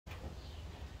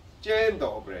Dzień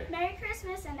dobry. Merry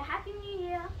Christmas and a Happy New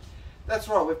Year. That's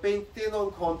right, we've been thin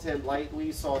on content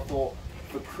lately, so I thought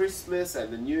for Christmas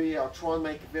and the New Year I'll try and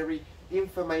make a very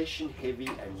information heavy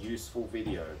and useful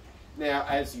video. Now,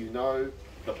 as you know,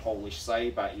 the Polish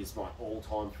saber is my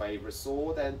all-time favourite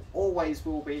sword and always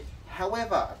will be.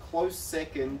 However, a close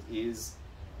second is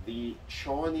the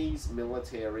Chinese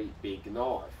military big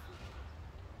knife.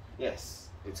 Yes,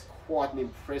 it's quite an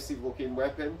impressive looking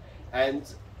weapon,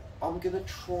 and I'm going to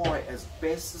try as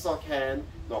best as I can,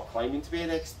 not claiming to be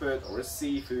an expert or a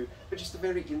sifu, but just a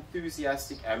very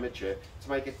enthusiastic amateur, to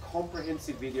make a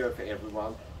comprehensive video for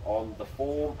everyone on the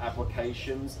form,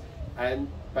 applications, and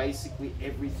basically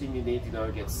everything you need to know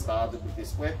to get started with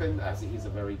this weapon, as it is a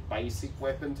very basic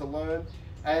weapon to learn.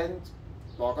 And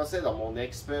like I said, I'm not an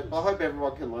expert, but I hope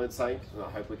everyone can learn something, and I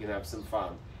hope we can have some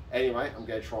fun. Anyway, I'm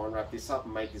going to try and wrap this up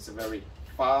and make this a very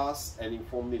fast and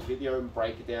informative video and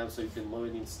break it down so you can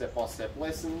learn in step-by-step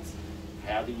lessons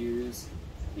how to use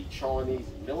the Chinese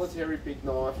military big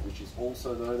knife, which is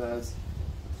also known as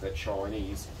the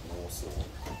Chinese war sword.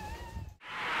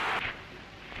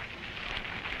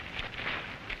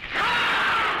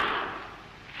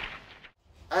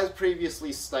 As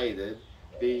previously stated,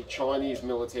 the Chinese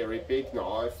military big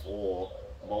knife, or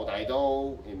Wo Dai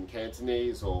Dou in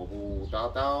Cantonese, or Wu Da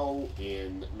Dao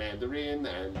in Mandarin,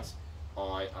 and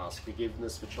I ask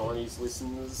forgiveness for Chinese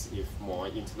listeners if my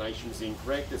intonation is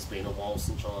incorrect. It's been a while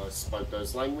since I spoke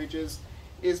those languages.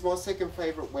 Is my second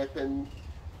favourite weapon.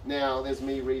 Now, there's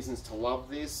many reasons to love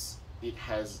this. It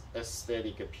has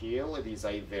aesthetic appeal. It is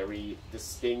a very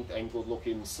distinct and good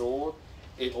looking sword.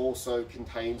 It also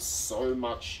contains so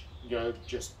much,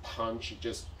 just punch. It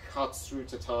just cuts through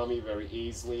tatami very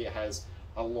easily. It has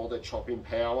a lot of chopping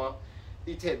power.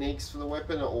 The techniques for the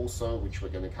weapon are also, which we're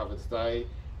going to cover today,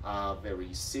 are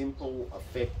very simple,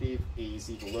 effective,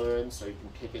 easy to learn, so you can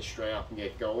pick it straight up and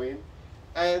get going.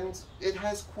 And it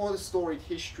has quite a storied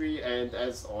history, and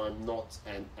as I'm not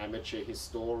an amateur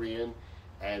historian,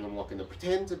 and I'm not going to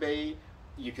pretend to be,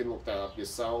 you can look that up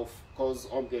yourself, because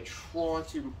I'm going to try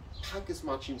to pack as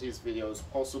much into this video as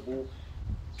possible,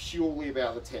 purely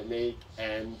about the technique,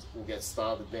 and we'll get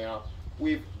started now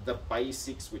with the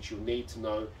basics which you'll need to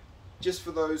know. Just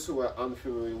for those who are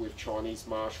unfamiliar with Chinese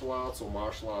martial arts or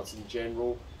martial arts in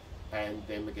general, and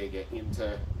then we're going to get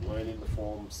into learning the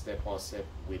form step by step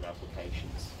with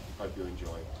applications. Hope you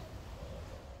enjoy.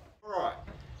 Alright,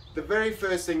 the very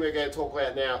first thing we're going to talk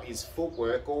about now is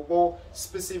footwork, or more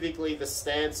specifically the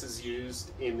stances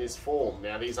used in this form.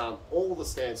 Now, these aren't all the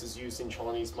stances used in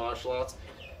Chinese martial arts,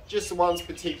 just the ones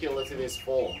particular to this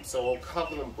form, so I'll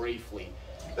cover them briefly.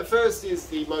 The first is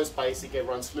the most basic,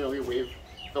 everyone's familiar with,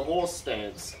 the horse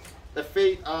stance. The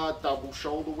feet are double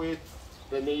shoulder width,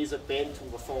 the knees are bent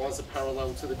or the thighs are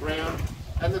parallel to the ground,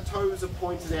 and the toes are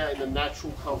pointed out in a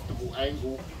natural, comfortable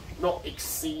angle, not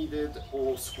exceeded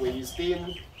or squeezed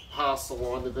in past the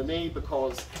line of the knee,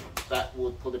 because that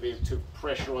would put a bit of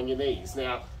pressure on your knees.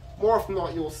 Now, more often than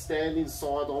not, you'll stand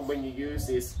inside on when you use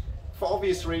this. For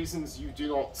obvious reasons, you do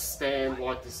not stand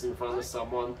like this in front of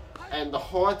someone, and the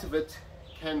height of it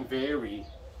can vary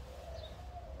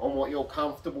on what you're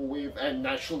comfortable with, and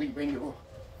naturally when you're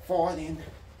fighting,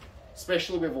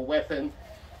 especially with a weapon,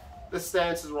 the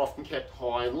stances are often kept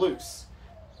high and loose.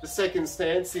 The second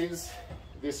stance is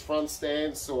this front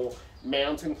stance, or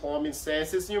mountain climbing stance.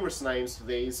 There's numerous names for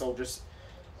these. I'll just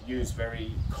use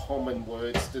very common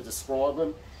words to describe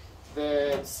them.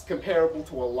 It's comparable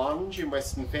to a lunge in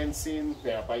Western fencing.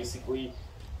 Now, basically,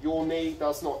 your knee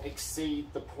does not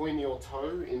exceed the point of your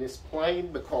toe in this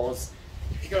plane, because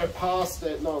if you go past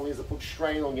it, not only does it put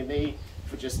strain on your knee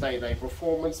for just day-to-day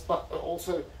performance, but it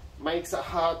also makes it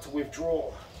hard to withdraw.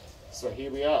 So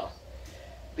here we are.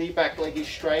 The back leg is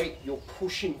straight, you're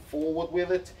pushing forward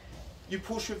with it. You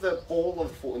push with the ball of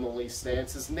the foot in all these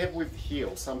stances, never with the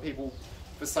heel. Some people,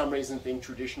 for some reason, think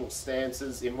traditional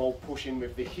stances involve pushing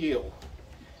with the heel.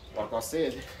 Like I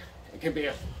said, it can be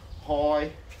as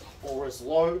high or as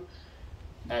low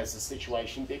as the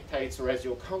situation dictates, or as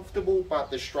you're comfortable, but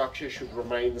the structure should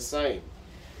remain the same.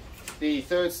 The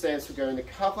third stance we're going to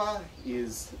cover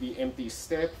is the empty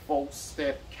step, false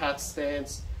step, cat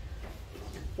stance,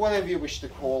 whatever you wish to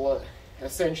call it.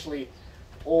 Essentially,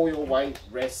 all your weight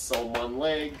rests on one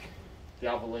leg,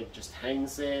 the other leg just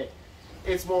hangs there.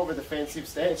 It's more of a defensive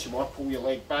stance. You might pull your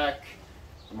leg back,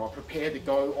 you might prepare to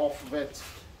go off of it,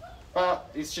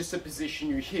 but it's just a position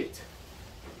you hit.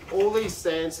 All these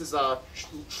stances are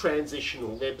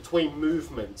transitional, they're between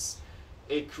movements.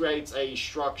 It creates a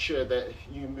structure that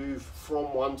you move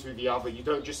from one to the other. You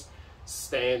don't just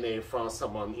stand there in front of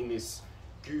someone in this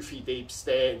goofy deep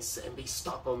stance and be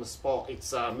stuck on the spot.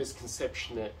 It's a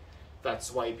misconception that that's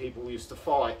the way people used to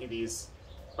fight. It is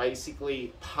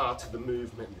basically part of the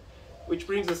movement. Which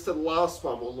brings us to the last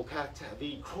one. We'll look at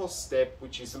the cross step,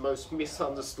 which is the most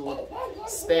misunderstood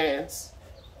stance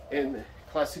in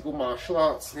classical martial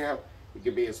arts. Now, it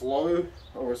can be as low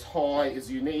or as high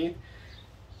as you need.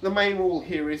 The main rule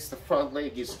here is the front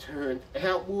leg is turned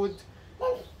outward,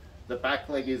 the back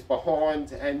leg is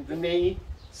behind, and the knee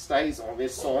stays on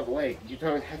this side leg. You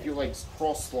don't have your legs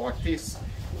crossed like this,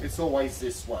 it's always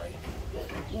this way.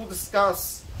 We'll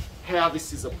discuss how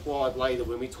this is applied later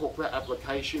when we talk about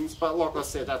applications, but like I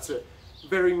said, that's a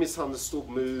very misunderstood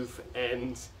move,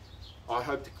 and I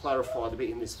hope to clarify it a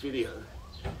bit in this video.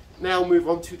 Now we'll move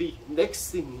on to the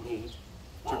next thing you need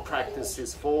to practice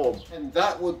this form, and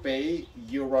that would be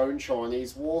your own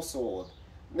Chinese war sword.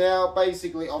 Now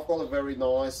basically I've got a very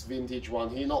nice vintage one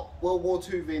here, not World War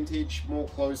II vintage, more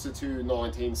closer to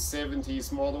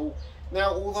 1970s model.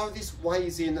 Now although this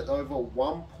weighs in at over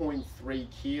 1.3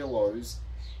 kilos,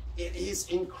 it is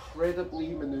incredibly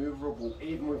maneuverable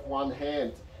even with one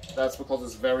hand. That's because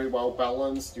it's very well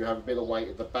balanced. You have a bit of weight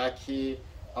at the back here,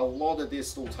 a lot of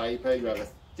distal taper, you have a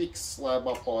thick slab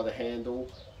up by the handle,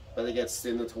 but it gets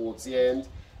thinner towards the end.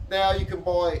 Now you can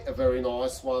buy a very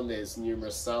nice one. There's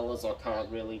numerous sellers. I can't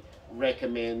really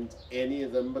recommend any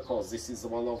of them because this is the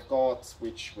one I've got,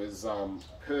 which was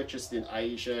purchased in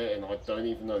Asia, and I don't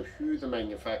even know who the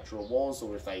manufacturer was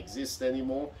or if they exist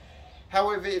anymore.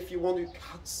 However, if you want to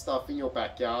cut stuff in your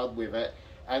backyard with it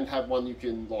and have one you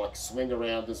can like swing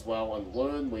around as well and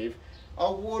learn with, I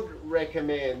would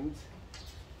recommend,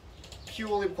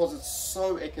 purely because it's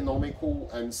so economical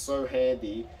and so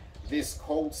handy, this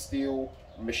Cold Steel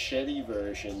machete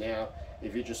version. Now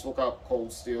if you just look up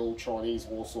Cold Steel Chinese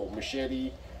war sword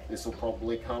machete, this will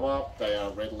probably come up. They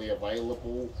are readily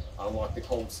available, unlike the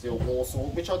Cold Steel war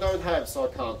sword, which I don't have, so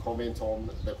I can't comment on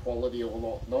the quality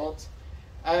or not.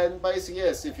 And basically,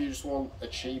 yes, if you just want a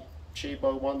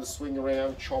cheapo one to swing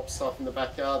around, chop stuff in the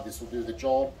backyard, this will do the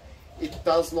job. It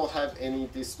does not have any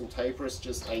distal taper, it's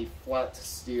just a flat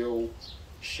steel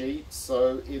sheet,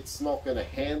 so it's not going to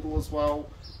handle as well,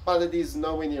 but it is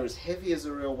nowhere near as heavy as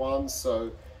a real one,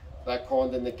 so that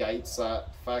kind of negates that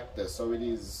factor. So it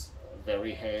is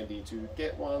very handy to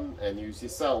get one and use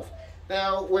yourself.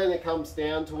 Now when it comes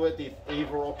down to it, if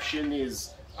either option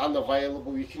is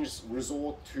unavailable, you can just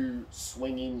resort to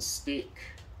swinging stick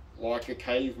like a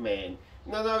caveman.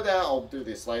 Now no doubt I'll do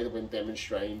this later when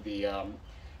demonstrating the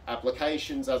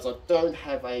applications, as I don't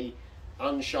have a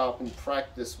unsharpened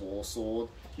practice war sword.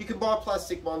 You can buy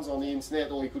plastic ones on the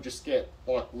internet, or you could just get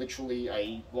like literally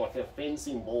a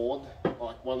fencing board,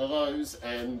 like one of those,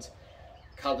 and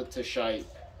cut it to shape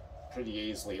pretty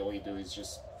easily. All you do is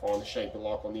just find the shape you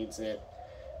like on the internet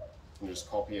and just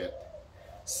copy it.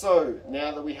 So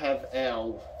now that we have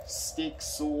our stick,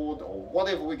 sword, or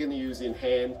whatever we're going to use in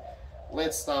hand,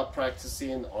 let's start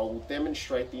practicing. I will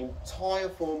demonstrate the entire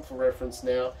form for reference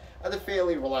now at a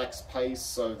fairly relaxed pace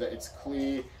so that it's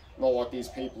clear, not like these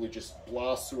people who just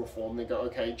blast through a form and go,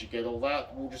 okay, did you get all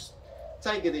that? We'll just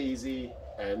take it easy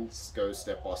and go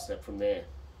step by step from there.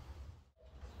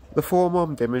 The form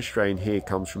I'm demonstrating here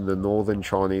comes from the Northern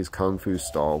Chinese Kung Fu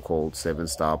style called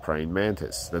 7-Star Praying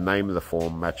Mantis. The name of the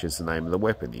form matches the name of the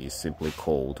weapon. It is simply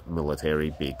called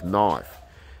Military Big Knife.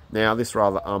 Now this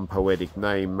rather unpoetic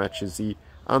name matches the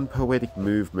unpoetic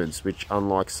movements, which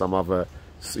unlike some other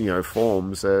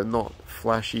forms are not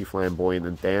flashy, flamboyant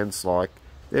and dance-like.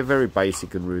 They're very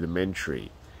basic and rudimentary.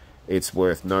 It's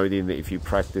worth noting that if you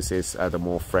practice this at a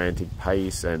more frantic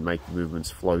pace and make the movements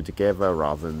flow together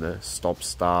rather than the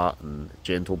stop-start and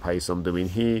gentle pace I'm doing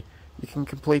here, you can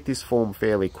complete this form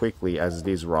fairly quickly as it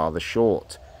is rather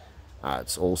short.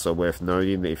 It's also worth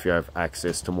noting that if you have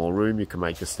access to more room, you can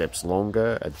make the steps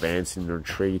longer, advancing and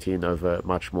retreating over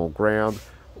much more ground,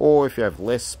 or if you have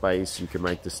less space, you can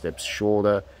make the steps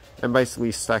shorter and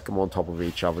basically stack them on top of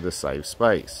each other to save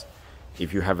space.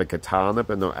 If you have a katana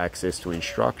but no access to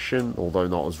instruction, although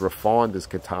not as refined as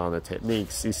katana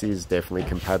techniques, this is definitely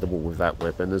compatible with that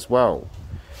weapon as well.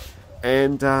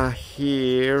 And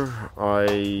here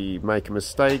I make a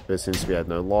mistake, but since we had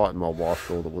no light and my wife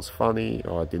thought it was funny,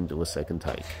 I didn't do a second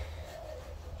take.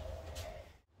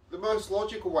 The most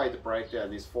logical way to break down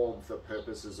this form for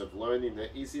purposes of learning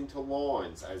it is into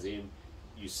lines, as in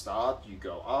you start, you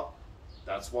go up,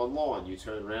 that's one line, you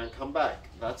turn around, come back,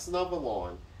 that's another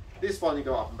line. This one you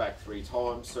go up and back 3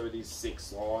 times, so it is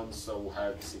 6 lines, so we'll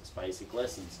have 6 basic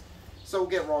lessons. So we'll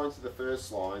get right into the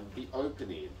first line, the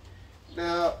opening.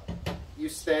 Now, you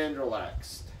stand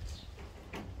relaxed.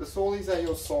 The sword is at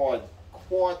your side,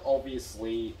 quite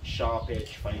obviously sharp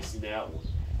edge facing outward.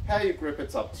 How you grip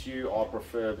it's up to you. I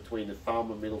prefer between the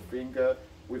thumb and middle finger.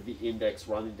 with the index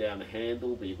running down the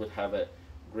handle, but you could have it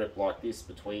grip like this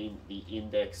between the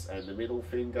index and the middle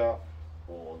finger,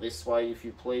 or this way if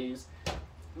you please.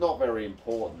 Not very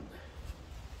important.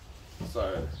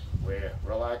 So we're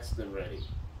relaxed and ready.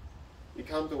 You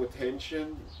come to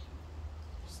attention,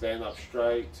 stand up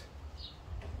straight,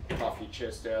 puff your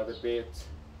chest out a bit,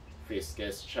 fist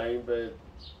gets chambered,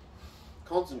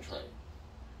 concentrate,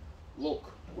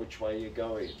 look which way you're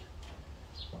going.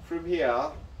 From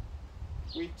here,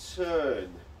 we turn,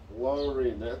 lower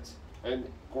in it, and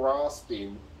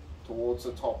grasping towards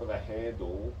the top of the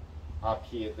handle, up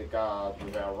here at the guard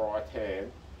with our right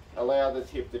hand, allow the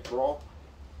tip to drop,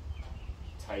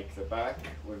 take the back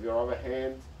with your other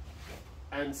hand,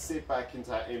 and sit back into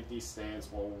that empty stance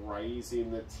while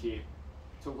raising the tip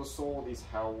till the sword is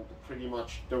held pretty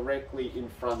much directly in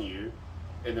front of you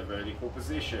in a vertical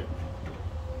position.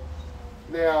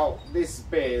 Now, this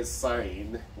bears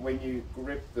saying, when you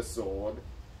grip the sword,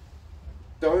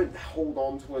 don't hold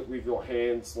on to it with your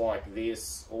hands like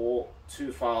this or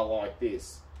too far like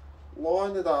this.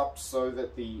 Line it up so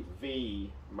that the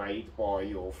V made by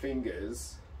your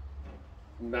fingers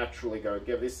naturally go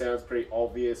together. This sounds pretty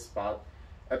obvious, but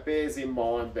it bears in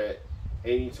mind that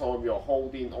anytime you're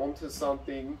holding onto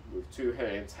something with two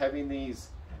hands, having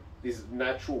this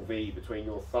natural V between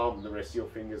your thumb and the rest of your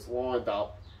fingers lined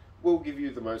up will give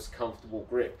you the most comfortable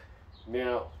grip.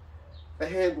 Now, the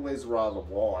handle is rather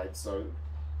wide, so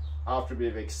after a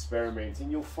bit of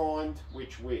experimenting, you'll find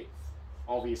which width.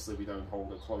 Obviously, we don't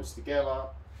hold it close together,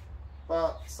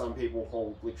 but some people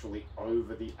hold literally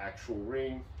over the actual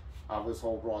ring. Others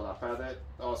hold right up at it.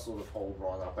 I sort of hold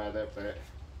right up at it, but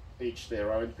each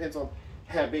their own. Depends on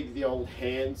how big the old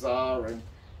hands are, and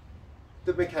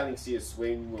the mechanics of your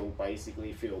swing will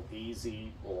basically feel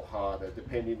easy or harder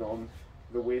depending on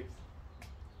the width.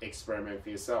 Experiment for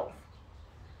yourself.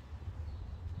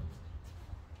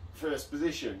 First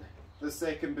position. The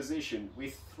second position, we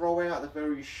throw out a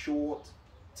very short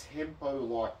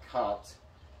tempo-like cut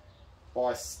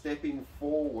by stepping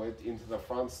forward into the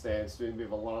front stance, doing a bit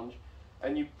of a lunge,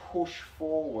 and you push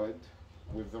forward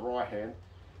with the right hand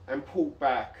and pull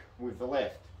back with the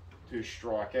left to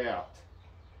strike out.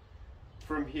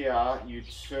 From here, you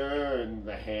turn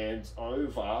the hands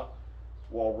over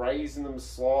while raising them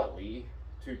slightly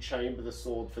to chamber the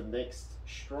sword for the next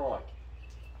strike.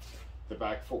 The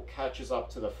back foot catches up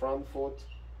to the front foot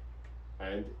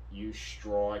and you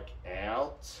strike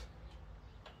out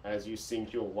as you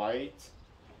sink your weight,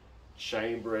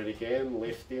 chamber it again,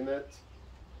 lifting it,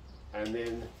 and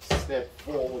then step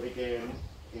forward again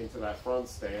into that front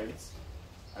stance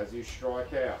as you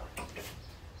strike out.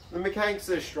 The mechanics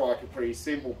of the strike are pretty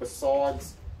simple.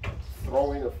 Besides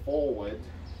throwing it forward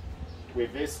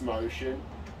with this motion,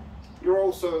 you're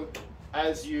also,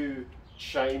 as you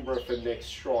chamber for the next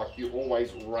strike, you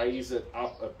always raise it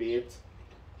up a bit.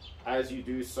 As you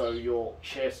do so, your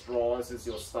chest rises,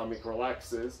 your stomach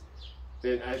relaxes.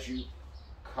 Then as you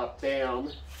cut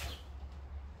down,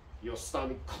 your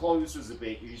stomach closes a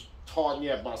bit. You tighten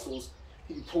your muscles,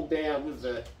 you pull down with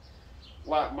the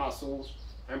lat muscles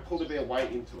and put a bit of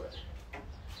weight into it.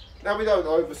 Now we don't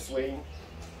overswing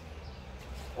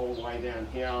all the way down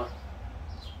here.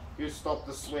 You stop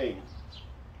the swing.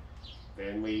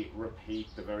 Then we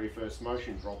repeat the very first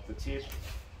motion. Drop the tip,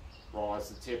 rise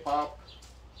the tip up.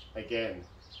 Again,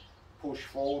 push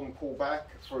forward and pull back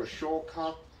for a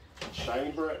shortcut.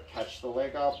 Chamber it, catch the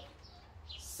leg up.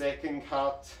 Second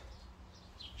cut,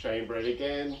 chamber it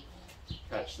again.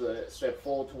 Catch the step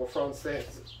forward to a front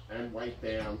stance and weight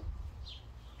down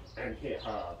and hit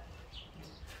hard.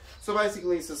 So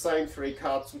basically it's the same three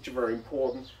cuts, which are very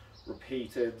important,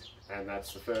 repeated, and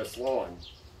that's the first line.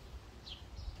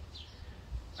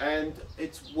 And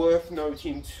it's worth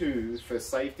noting too, for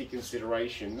safety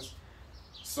considerations,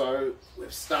 so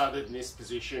we've started in this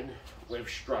position, we've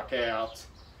struck out,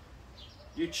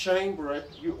 you chamber it,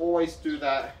 you always do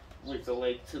that with the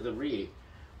leg to the rear.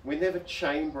 We never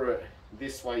chamber it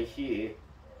this way here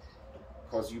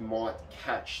because you might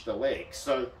catch the leg.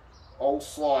 So I'll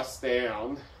slice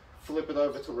down, flip it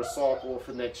over to recycle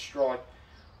for the next strike.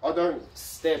 I don't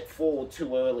step forward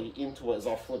too early into it as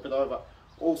I flip it over.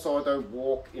 Also, I don't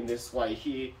walk in this way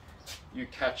here. You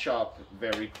catch up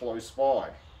very close by.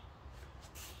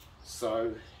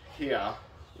 So here,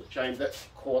 we've chambered it,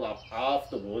 caught up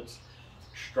afterwards,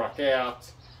 struck out,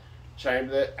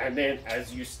 chambered it, and then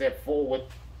as you step forward,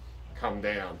 come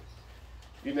down.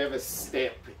 You never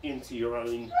step into your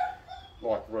own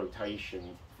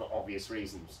rotation for obvious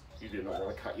reasons. You do not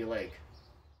want to cut your leg.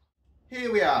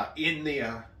 Here we are in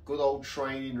the good old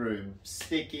training room,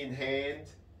 stick in hand,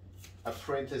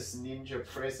 apprentice ninja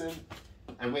present,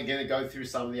 and we're going to go through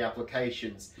some of the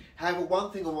applications. However,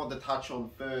 one thing I want to touch on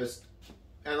first,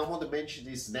 and I want to mention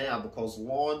this now because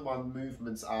line one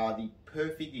movements are the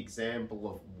perfect example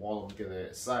of what I'm going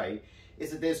to say,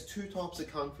 is that there's two types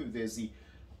of Kung Fu. There's the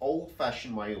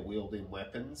old-fashioned way of wielding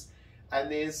weapons,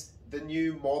 and there's the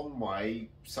new modern way,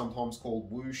 sometimes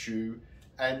called Wushu,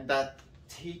 and that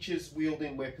teaches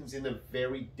wielding weapons in a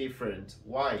very different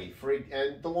way.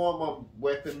 And the line one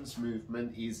weapons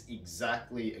movement is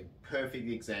exactly a perfect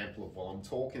example of what I'm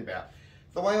talking about.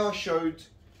 The way I showed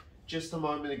just a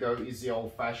moment ago is the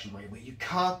old-fashioned way, where you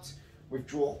cut,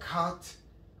 withdraw, cut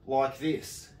like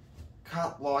this,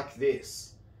 cut like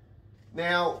this.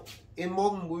 Now, in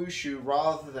modern Wushu,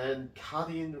 rather than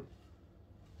cutting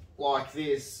like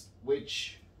this,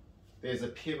 which there's a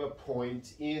pivot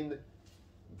point in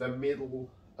the middle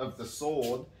of the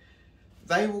sword,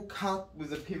 they will cut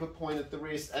with a pivot point at the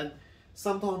wrist, and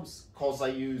sometimes because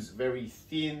they use very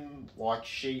thin, like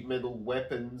sheet metal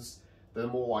weapons that are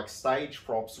more like stage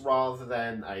props rather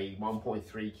than a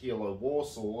 1.3 kilo war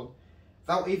sword,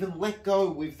 they'll even let go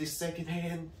with this second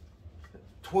hand,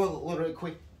 twirl it a little bit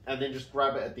quick, and then just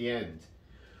grab it at the end.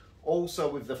 Also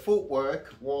with the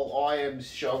footwork, while I am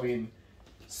showing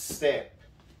step,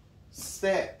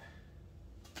 step,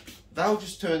 they'll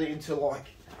just turn it into like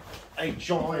a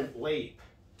giant leap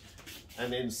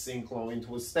and then sink low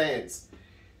into a stance.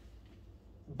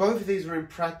 Both of these are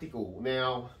impractical.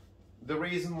 Now, the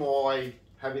reason why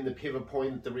having the pivot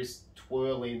point at the wrist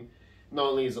twirling, not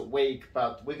only is it weak,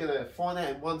 but we're going to find out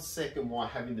in 1 second why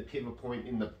having the pivot point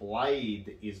in the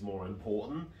blade is more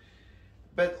important.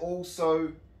 But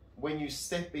also, when you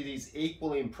step, it is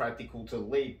equally impractical to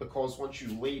leap, because once you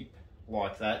leap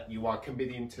like that, you are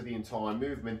committing to the entire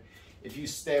movement. If you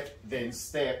step, then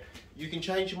step, you can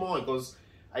change your mind, because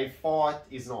a fight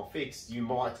is not fixed. You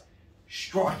might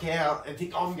strike out and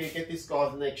think, oh, I'm going to get this guy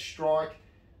the next strike,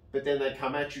 but then they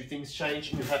come at you, things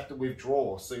change, and you have to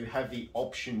withdraw. So you have the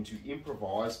option to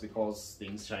improvise because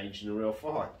things change in a real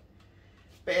fight.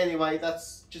 But anyway,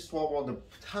 that's just what I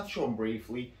wanted to touch on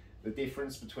briefly, the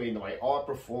difference between the way I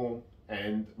perform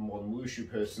and a modern Wushu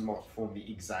person might perform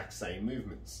the exact same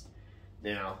movements.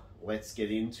 Now, let's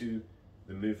get into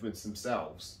the movements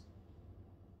themselves.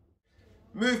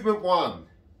 Movement 1,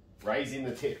 raising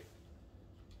the tip.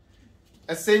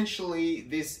 Essentially,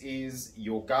 this is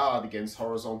your guard against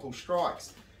horizontal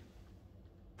strikes.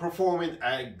 Performing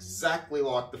exactly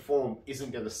like the form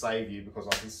isn't going to save you, because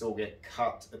I can still get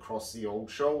cut across the old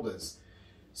shoulders.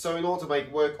 So in order to make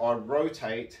it work, I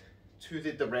rotate to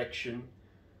the direction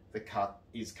the cut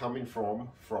is coming from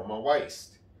my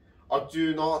waist. I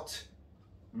do not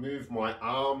move my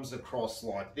arms across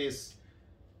like this,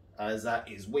 as that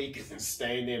is weaker than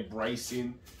standing there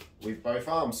bracing with both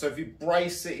arms. So if you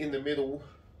brace it in the middle,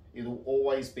 it'll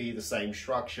always be the same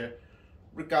structure,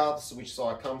 regardless of which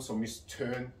side it comes from. Just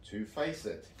turn to face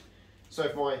it. So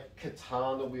if my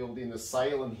katana wielding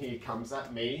assailant here comes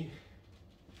at me,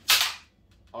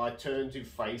 I turn to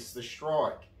face the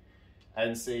strike,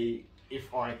 and see,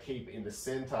 if I keep it in the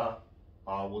center,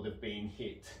 I would have been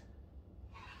hit.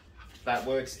 That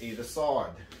works either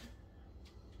side.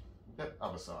 The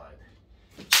other side.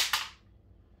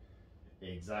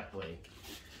 Exactly.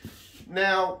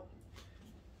 Now,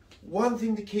 one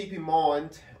thing to keep in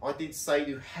mind, I did say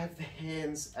to have the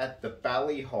hands at the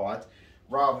belly height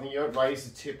rather than you don't raise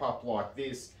the tip up like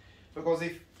this, because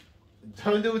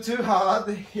don't do it too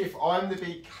hard. If I'm to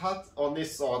be cut on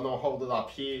this side and I'll hold it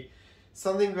up here,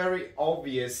 something very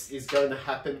obvious is going to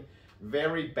happen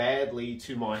very badly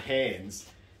to my hands.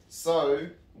 So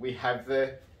we have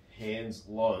the hands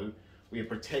low. We are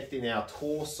protecting our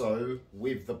torso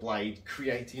with the blade,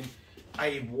 creating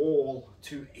a wall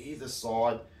to either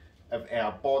side of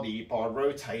our body by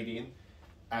rotating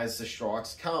as the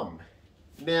strikes come.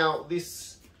 Now,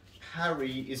 this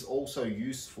parry is also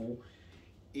useful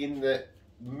in the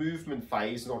movement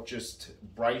phase, not just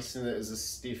bracing it as a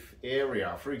stiff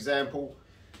area. For example,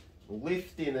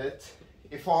 lifting it,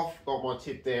 if I've got my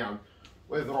tip down,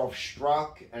 whether I've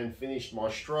struck and finished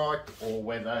my strike, or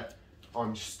whether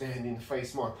I'm standing to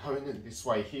face my opponent this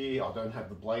way here, I don't have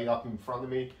the blade up in front of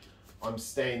me, I'm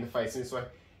standing facing this way.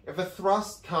 If a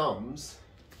thrust comes,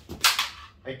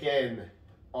 again,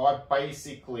 I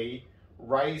basically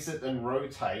raise it and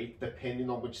rotate depending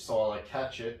on which side I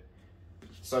catch it.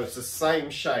 So it's the same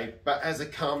shape, but as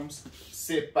it comes,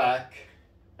 sit back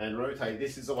and rotate.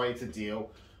 This is a way to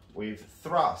deal with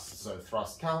thrust. So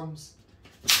thrust comes,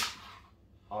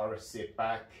 I sit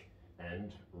back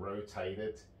and rotate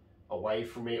it away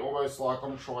from me, almost like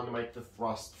I'm trying to make the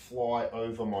thrust fly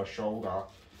over my shoulder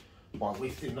by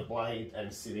lifting the blade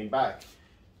and sitting back.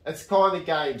 it's kind of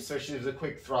game, especially with a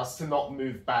quick thrust, to not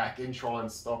move back and try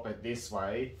and stop it this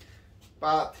way.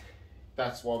 But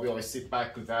that's why we always sit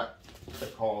back with that,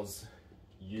 because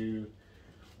you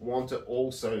want to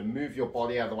also move your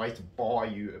body out of the way to buy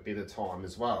you a bit of time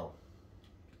as well.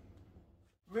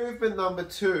 Movement number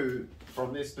 2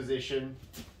 from this position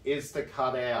is to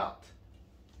cut out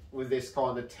with this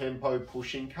kind of tempo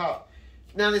pushing cut.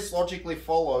 Now this logically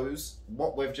follows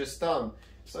what we've just done.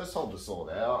 So it's time to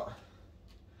sort out.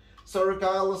 So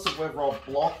regardless of whether I've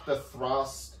blocked the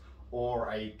thrust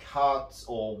or a cut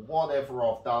or whatever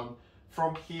I've done,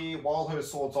 from here, while her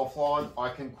sword's offline, I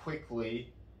can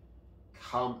quickly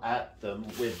come at them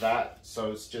with that.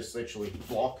 So it's just literally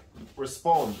block,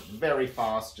 respond, very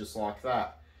fast, just like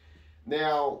that.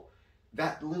 Now,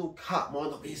 that little cut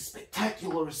might not be as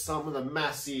spectacular as some of the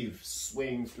massive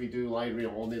swings we do later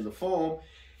on in the form.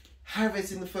 However,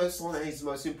 it's in the first line and it's the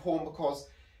most important, because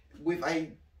with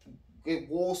a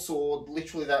war sword,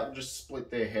 literally that will just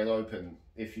split their head open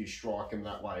if you strike them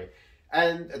that way.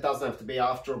 And it doesn't have to be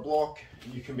after a block.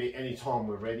 You can be anytime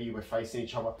we're ready, we're facing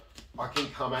each other. I can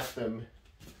come at them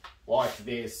like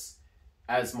this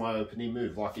as my opening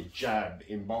move, like a jab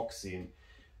in boxing.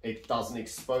 It doesn't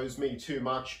expose me too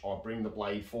much. I bring the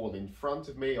blade forward in front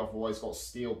of me. I've always got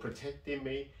steel protecting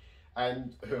me.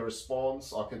 And her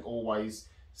response, I can always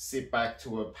sit back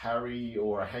to a parry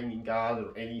or a hanging guard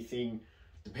or anything,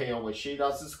 depending on what she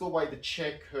does. It's a good way to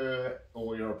check her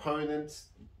or your opponent.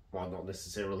 Might not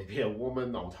necessarily be a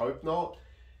woman, I would hope not.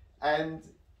 And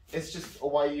it's just a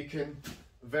way you can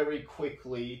very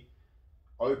quickly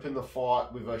open the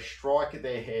fight with a strike at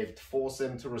their head to force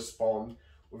them to respond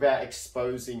without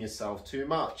exposing yourself too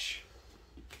much.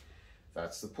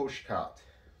 That's the push cut.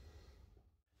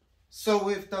 So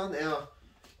we've done our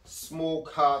small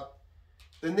cut.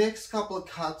 The next couple of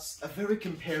cuts are very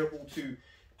comparable to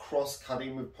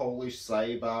cross-cutting with Polish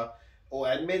sabre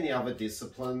and many other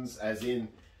disciplines, as in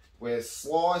we're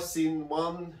slicing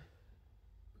one,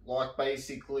 like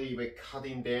basically we're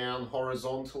cutting down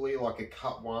horizontally, like a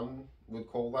cut one would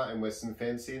call that in Western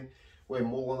fencing. We're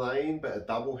moulineing, but a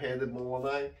double-handed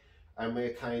mouline, and we're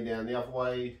cutting down the other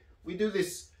way. We do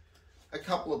this a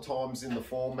couple of times in the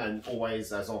form, and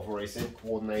always, as I've already said,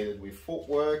 coordinated with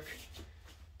footwork.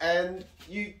 And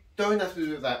you don't have to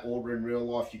do that order in real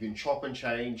life. You can chop and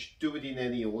change, do it in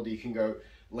any order. You can go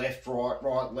left, right,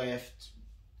 right, left.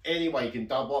 Anyway, you can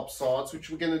double up sides, which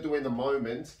we're going to do in a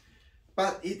moment.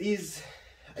 But it is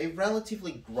a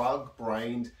relatively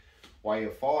grug-brained way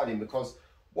of fighting, because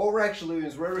what we're actually doing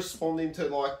is we're responding to,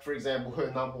 like, for example,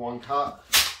 her number 1 cut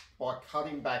by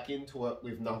cutting back into it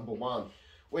with number 1.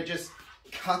 We're just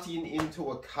cutting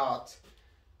into a cut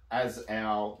as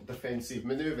our defensive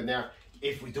maneuver. Now,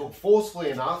 if we do it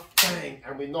forcefully enough, bang,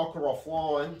 and we knock her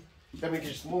offline, then we can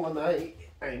just mouline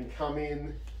and come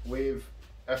in with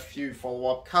a few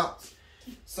follow-up cuts.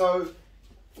 So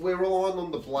we're relying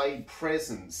on the blade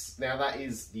presence. Now that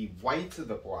is the weight of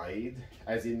the blade,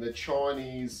 as in the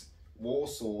Chinese war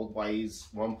sword weighs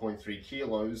 1.3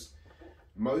 kilos.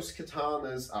 Most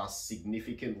katanas are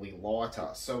significantly lighter.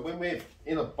 So when we're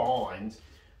in a bind,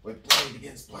 we're blade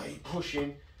against blade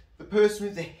pushing, the person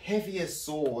with the heavier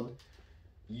sword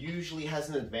usually has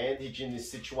an advantage in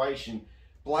this situation.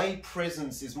 Blade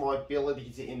presence is my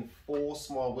ability to enforce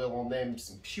my will on them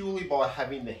purely by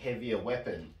having the heavier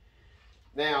weapon.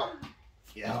 Now,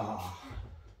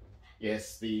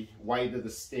 yes, the weight of the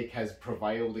stick has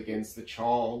prevailed against the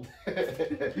child.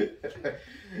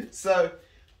 So,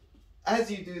 as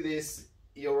you do this,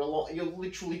 you're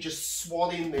literally just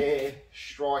swat in there,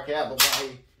 strike out the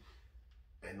way,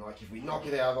 and like if we knock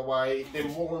it out of the way, then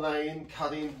mouline,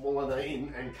 cut in,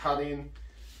 mouline, and cut in.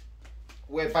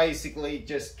 We're basically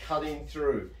just cutting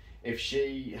through. If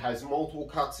she has multiple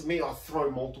cuts at me, I throw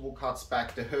multiple cuts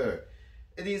back to her.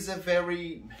 It is a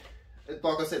very,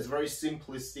 like I said, it's a very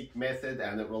simplistic method,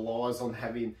 and it relies on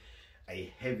having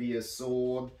a heavier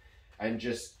sword and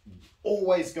just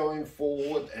always going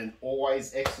forward and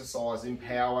always exercising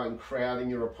power and crowding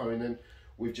your opponent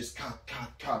with just cut,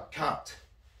 cut, cut, cut.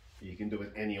 You can do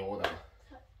it in any order.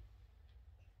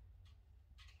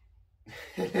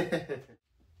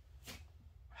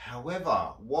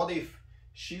 However, what if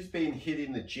she's been hit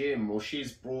in the gym, or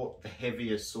she's brought the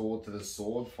heavier sword to the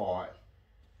sword fight,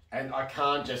 and I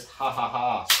can't just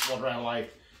swat around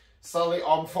like, suddenly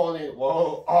I'm finding,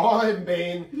 whoa, I'm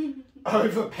being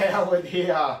overpowered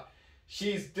here.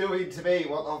 She's doing to me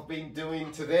what I've been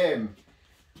doing to them.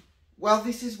 Well,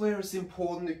 this is where it's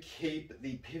important to keep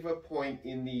the pivot point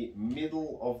in the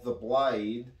middle of the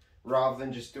blade, rather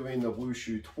than just doing the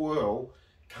wushu twirl,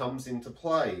 comes into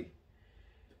play.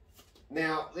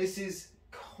 Now, this is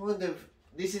kind of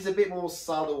this is a bit more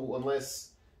subtle and less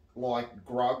like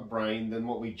grug brain than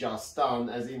what we just done,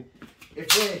 as in if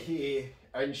we're here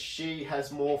and she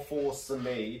has more force than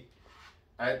me,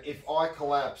 and if I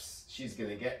collapse she's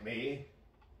gonna get me.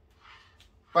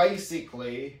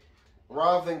 Basically,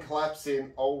 rather than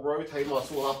collapsing, I'll rotate my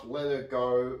sword up, let her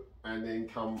go, and then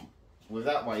come with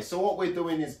that way. So what we're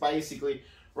doing is basically,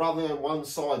 rather than one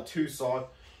side, two side,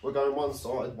 we're going one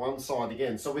side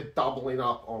again. So we're doubling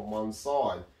up on one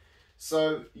side.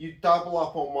 So you double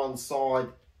up on one side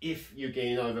if you're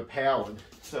getting overpowered.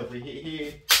 So if we hit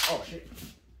here, oh shit.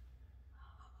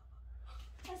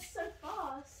 That's so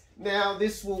fast. Now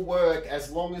this will work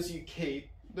as long as you keep,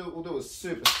 we'll do it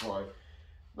super slow.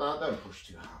 No, don't push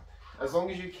too hard. As long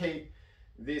as you keep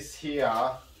this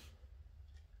here,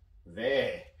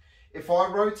 there. If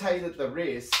I rotated the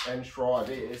wrist and try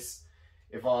this,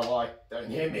 if I like, don't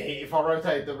hear me, if I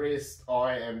rotate the wrist,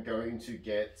 I am going to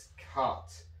get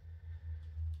cut.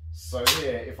 So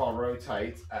here, if I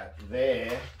rotate at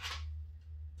there,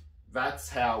 that's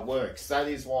how it works. That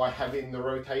is why having the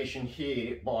rotation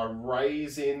here by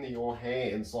raising your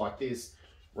hands like this,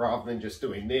 rather than just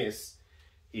doing this,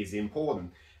 is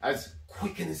important. As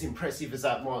quick and as impressive as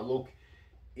that might look,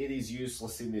 it is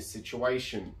useless in this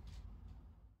situation.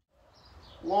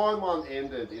 Line 1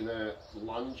 ended in a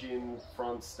lunging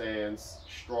front stance,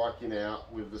 striking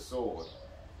out with the sword.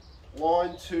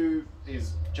 Line 2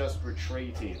 is just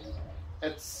retreating.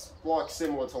 It's like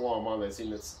similar to line 1, as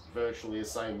in it's virtually the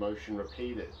same motion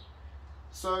repeated.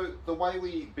 So the way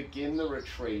we begin the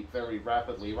retreat very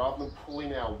rapidly, rather than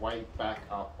pulling our weight back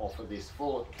up off of this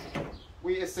foot,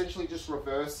 we essentially just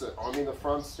reverse it. I'm in the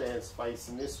front stance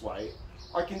facing this way.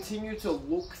 I continue to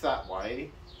look that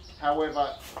way. However,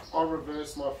 I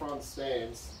reverse my front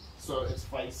stance so it's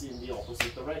facing the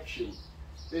opposite direction.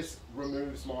 This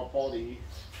removes my body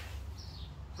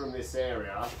from this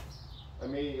area,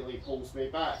 immediately pulls me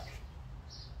back.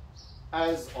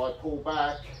 As I pull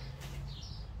back,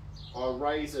 I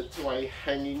raise it to a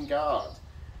hanging guard.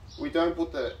 We don't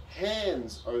put the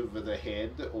hands over the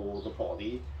head or the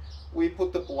body, we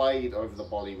put the blade over the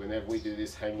body whenever we do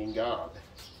this hanging guard.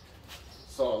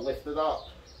 So I lift it up,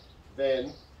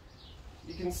 then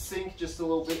you can sink just a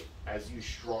little bit as you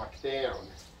strike down.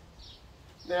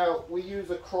 Now we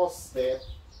use a cross step,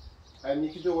 and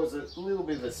you can do it as a little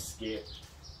bit of a skip,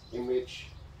 in which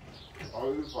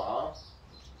over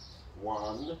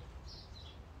one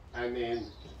and then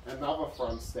another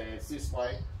front stance this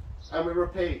way, and we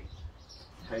repeat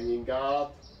hanging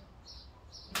guard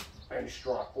and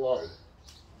strike low.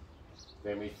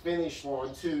 Then we finish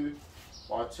line 2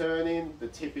 by turning, the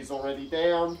tip is already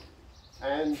down,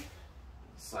 and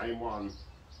same one,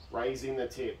 raising the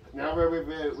tip. Now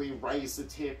wherever we raise the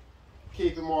tip,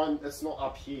 keep in mind it's not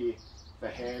up here, the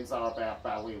hands are about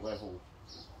belly level.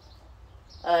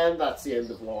 And that's the end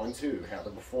of line 2, how to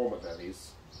perform it, that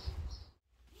is.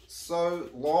 So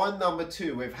line number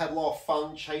 2, we've had a lot of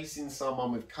fun chasing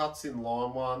someone with cuts in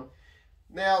line 1.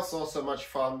 Now it's not so much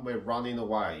fun, we're running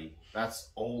away. That's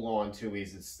all line 2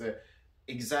 is. It's the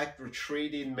exact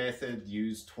retreating method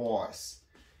used twice.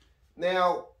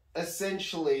 Now,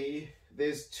 essentially,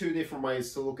 there's 2 different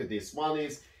ways to look at this. One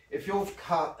is, if you've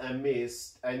cut and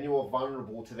missed and you're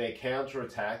vulnerable to their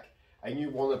counterattack and you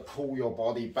want to pull your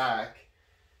body back,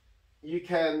 you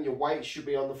can, your weight should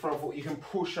be on the front foot, you can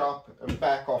push up and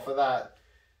back off of that.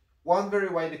 One very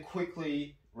way to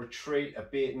quickly retreat a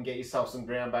bit and get yourself some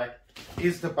ground back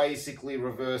is to basically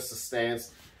reverse the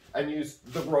stance and use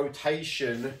the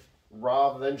rotation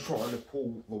rather than trying to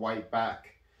pull the weight back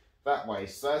that way.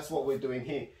 So that's what we're doing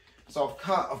here. So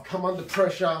I've come under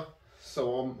pressure,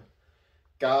 so I'm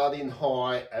guarding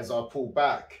high as I pull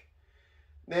back.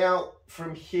 Now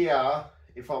from here,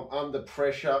 if I'm under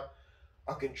pressure,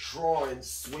 I can try and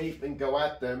sweep and go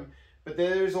at them, but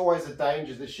there is always a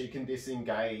danger that she can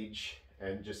disengage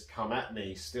and just come at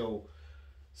me still.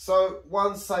 So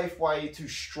one safe way to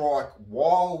strike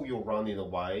while you're running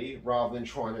away, rather than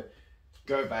trying to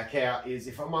go back out, is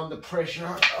if I'm under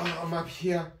pressure, I'm up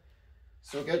here.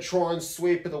 So I'm going to try and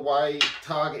sweep it away,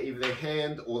 target either their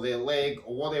hand or their leg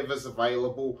or whatever's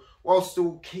available, while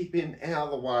still keeping out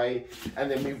of the way, and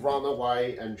then we run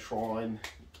away and try and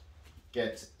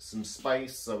get some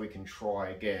space so we can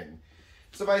try again.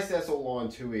 So basically that's all line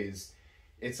 2 is.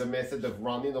 It's a method of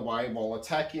running away while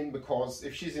attacking, because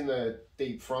if she's in a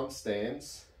deep front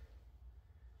stance,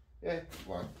 yeah,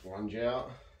 like lunge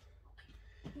out,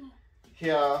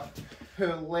 here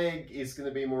her leg is going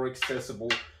to be more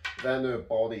accessible than her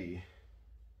body.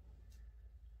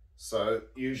 So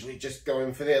usually just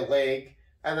going for their leg,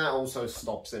 and that also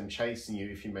stops them chasing you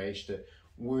if you manage to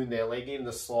wound their leg. Even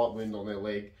a slight wound on their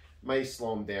leg may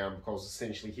slow them down because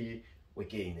essentially here we're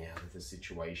getting out of the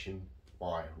situation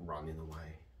by running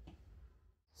away.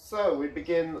 So we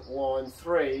begin line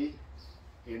 3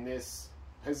 in this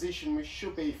position we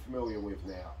should be familiar with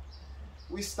now.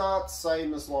 We start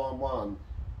same as line 1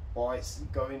 by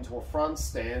going to a front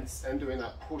stance and doing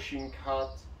that pushing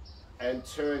cut and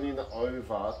turning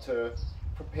over to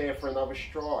prepare for another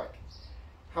strike.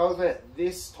 However,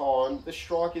 this time the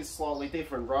strike is slightly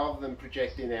different. Rather than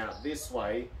projecting out this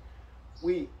way,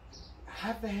 we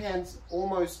have the hands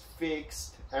almost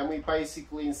fixed, and we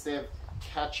basically, instead of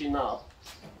catching up,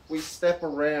 we step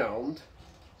around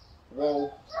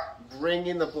while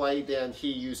bringing the blade down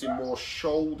here using more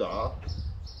shoulder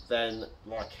than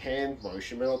like hand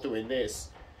motion. We're not doing this.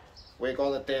 We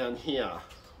got it down here.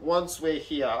 Once we're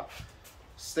here,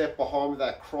 step behind with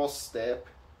that cross step,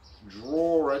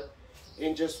 draw it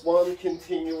in just one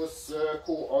continuous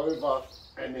circle over,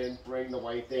 and then bring the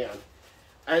weight down.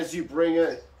 As you bring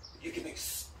it, you can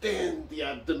extend the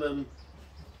abdomen,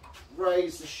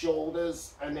 raise the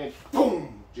shoulders, and then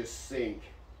boom, just sink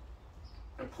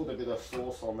and put a bit of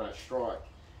force on that strike.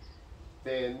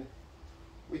 Then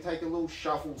we take a little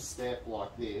shuffle step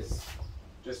like this,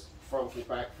 just front foot,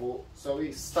 back foot. So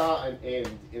we start and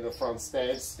end in a front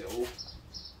standstill.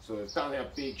 So we've done our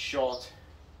big shot.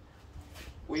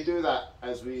 We do that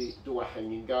as we do a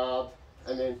hanging guard,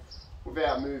 and then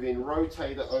without moving,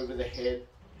 rotate it over the head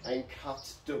and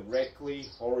cut directly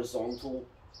horizontal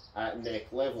at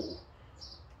neck level.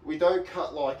 We don't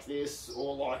cut like this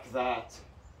or like that.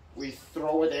 We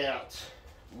throw it out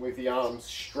with the arms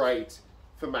straight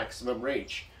for maximum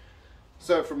reach.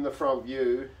 So from the front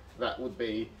view, that would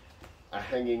be a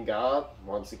hanging guard.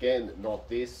 Once again, not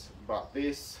this, but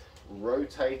this.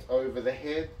 Rotate over the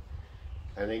head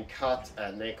and then cut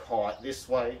at neck height this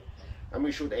way, and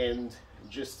we should end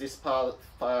just this part,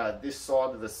 this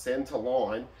side of the center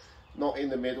line, not in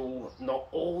the middle, not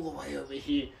all the way over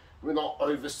here. We're not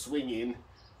over swinging.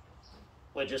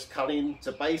 We're just cutting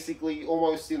to basically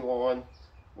almost in line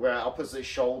with our opposite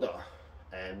shoulder,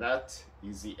 and that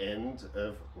is the end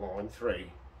of line 3.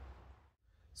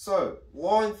 So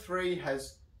line 3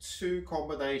 has 2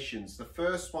 combinations. The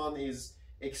first one is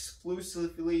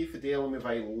exclusively for dealing with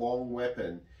a long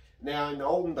weapon. Now in the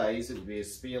olden days it would be a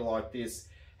spear like this.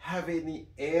 Having the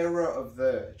era of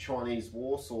the Chinese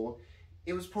war sword,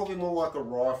 it was probably more like a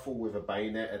rifle with a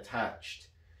bayonet attached.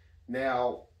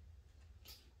 Now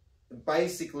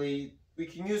basically we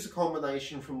can use a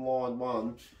combination from line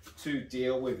 1 to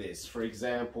deal with this. For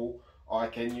example, I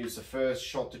can use the first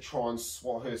shot to try and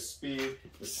swat her spear,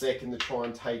 the second to try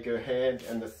and take her hand,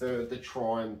 and the third to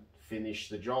try and finish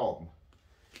the job.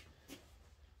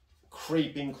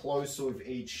 Creeping closer with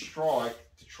each strike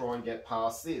to try and get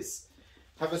past this.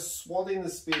 However, swatting the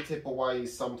spear tip away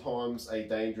is sometimes a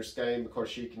dangerous game because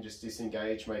she can just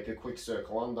disengage, make a quick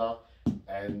circle under,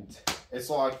 and it's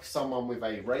like someone with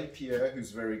a rapier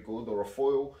who's very good, or a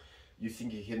foil. You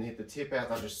think you can hit the tip out,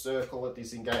 they'll just circle it,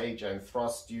 disengage, and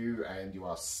thrust you, and you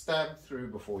are stabbed through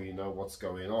before you know what's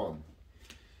going on.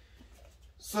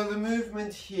 So the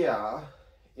movement here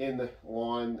in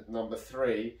line number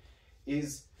 3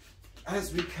 is,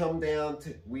 as we come down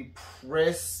to, we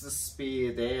press the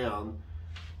spear down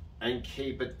and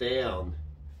keep it down.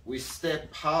 We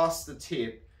step past the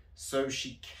tip so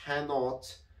she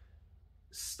cannot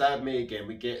stab me again.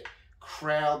 We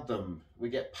crowd them.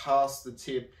 We get past the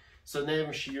tip. So now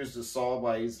when she uses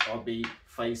sideways, I'll be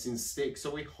facing stick. So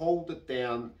we hold it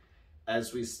down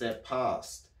as we step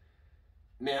past.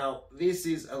 Now this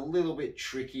is a little bit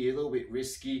tricky, a little bit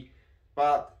risky,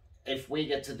 but if we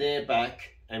get to their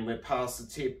back and we're past the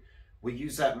tip, we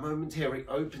use that momentary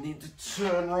opening to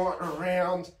turn right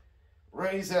around,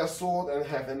 raise our sword, and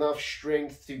have enough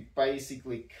strength to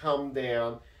basically come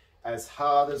down as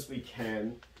hard as we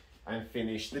can and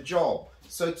finish the job.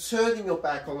 So turning your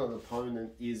back on an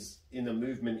opponent is, in a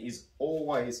movement, is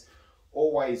always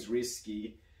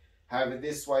risky. However,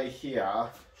 this way here,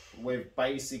 we're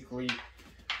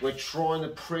trying to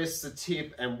press the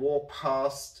tip and walk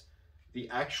past the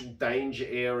actual danger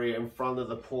area in front of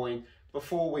the point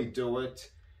before we do it.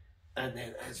 And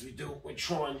then as we do it, we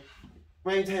try and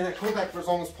maintain that contact for as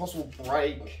long as possible,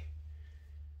 break,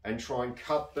 and try and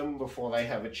cut them before they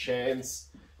have a chance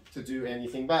to do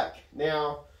anything back.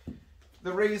 Now,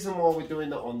 the reason why we're doing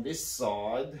it on this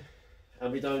side,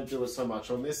 and we don't do it so much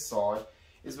on this side,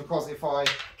 is because if I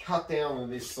cut down on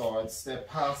this side, step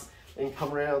past, and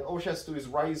come around, all she has to do is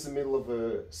raise the middle of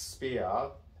her spear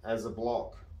as a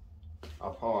block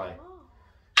up high.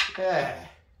 Yeah.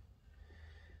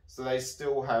 So they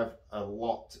still have a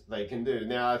lot they can do.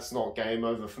 Now, it's not game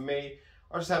over for me.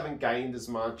 I just haven't gained as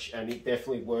much, and it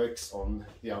definitely works on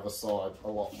the other side a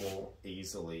lot more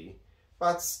easily.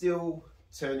 But still,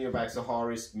 turning your back's a high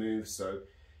risk move, so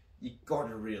you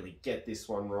gotta really get this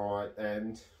one right.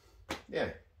 And yeah,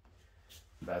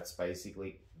 that's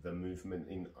basically the movement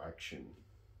in action.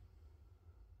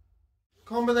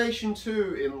 Combination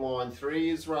 2 in line 3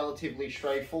 is relatively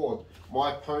straightforward.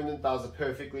 My opponent does a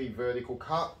perfectly vertical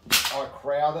cut. I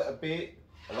crowd it a bit,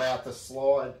 allow it to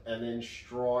slide, and then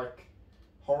strike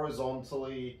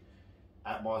horizontally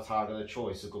at my target of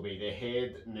choice. It could be their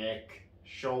head, neck,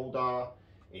 shoulder.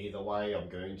 Either way, I'm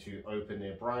going to open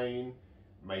their brain,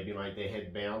 maybe make their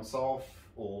head bounce off,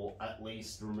 or at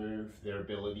least remove their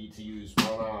ability to use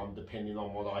one arm depending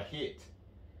on what I hit.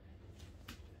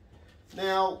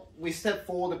 Now we step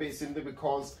forward a bit simply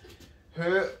because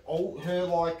her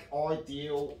like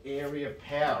ideal area of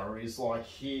power is like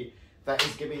here. That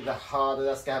is going to be the harder,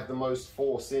 that's going to have the most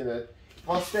force in it. If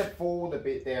I step forward a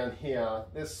bit down here,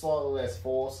 there's slightly less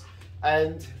force.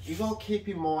 And you've got to keep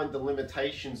in mind the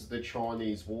limitations of the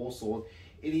Chinese war sword.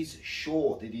 It is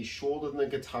short. It is shorter than the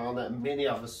katana and many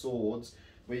other swords,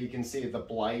 where you can see the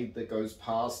blade that goes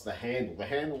past the handle. The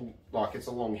handle, like, it's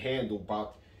a long handle,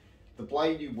 but the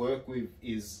blade you work with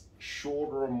is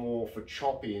shorter and more for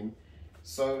chopping.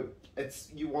 So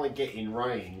you want to get in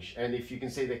range. And if you can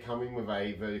see they're coming with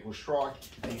a vertical strike,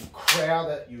 and you crowd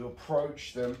it, you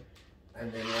approach them,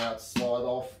 and then out slide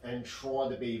off and try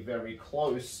to be very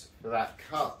close to that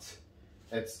cut.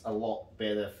 It's a lot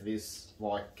better for this,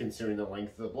 like, considering the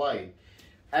length of the blade.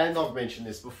 And I've mentioned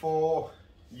this before,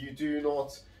 you do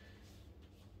not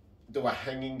do a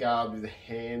hanging guard with the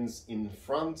hands in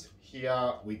front.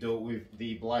 Here we do it with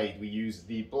the blade. We use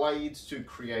the blade to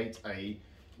create a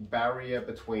barrier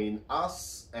between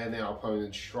us and our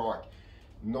opponent's strike,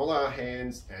 not our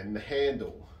hands and the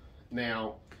handle.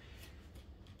 Now,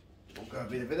 we'll go a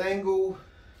bit of an angle.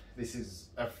 This is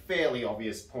a fairly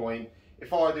obvious point.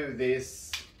 If I do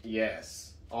this,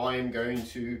 yes, I am going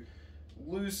to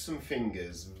lose some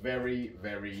fingers very,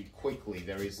 very quickly.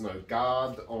 There is no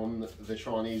guard on the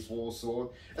Chinese war sword,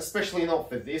 especially not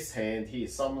for this hand here.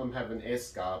 Some of them have an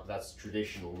S guard, but that's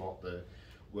traditional, not the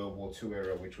World War II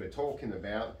era which we're talking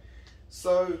about.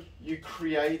 So you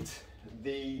create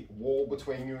the wall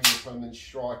between you and your opponent's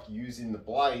strike using the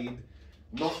blade,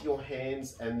 not your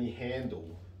hands and the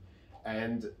handle.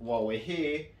 And while we're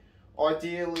here,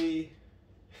 ideally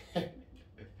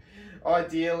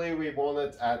we want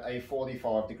it at a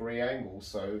 45-degree angle,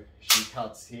 so she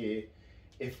cuts here.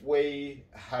 If we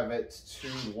have it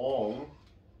too long,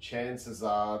 chances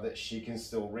are that she can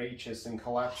still reach us and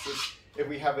collapse us. If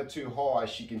we have it too high,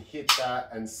 she can hit that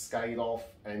and skate off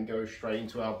and go straight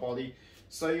into our body.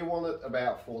 So you want it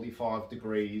about 45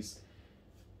 degrees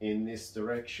in this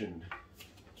direction.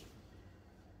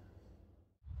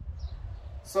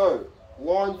 So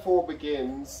line 4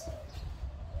 begins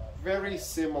very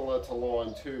similar to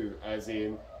line 2, as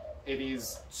in it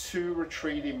is 2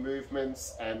 retreating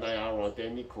movements and they are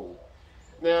identical.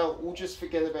 Now we'll just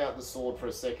forget about the sword for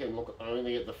a second, look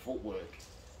only at the footwork.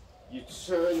 You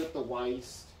turn at the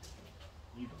waist,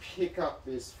 you pick up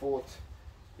this foot,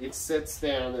 it sets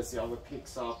down as the other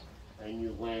picks up, and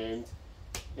you land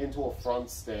into a front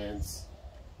stance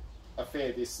a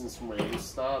fair distance from where you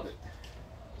started.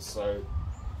 So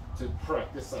to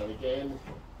practice that again,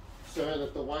 turn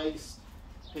at the waist,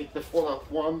 pick the foot up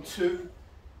 1, 2,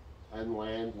 and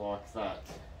land like that.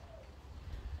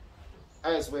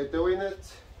 As we're doing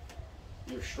it,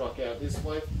 you've struck out this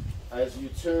way. As you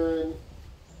turn,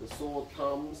 the sword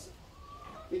comes.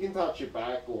 You can touch your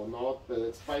back or not, but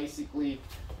it's basically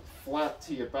flat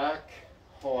to your back,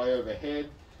 high overhead,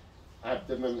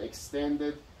 abdomen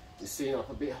extended. You're sitting up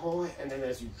a bit high, and then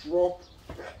as you drop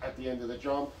at the end of the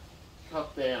jump,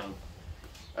 cut down.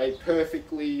 A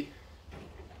perfectly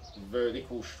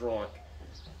vertical strike,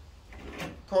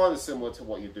 kind of similar to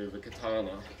what you do with a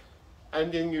katana.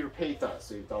 And then you repeat that.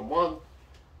 So you've done 1,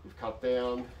 you've cut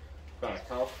down, back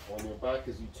up on your back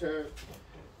as you turn,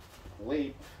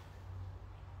 leap,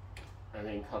 and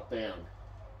then cut down.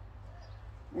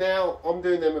 Now I'm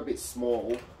doing them a bit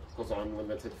small because I'm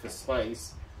limited for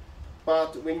space,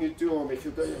 but when you do them, if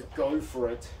you're going to go for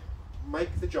it,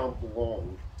 make the jump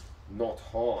long, not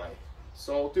high.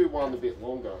 So I'll do one a bit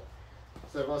longer.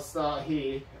 So if I start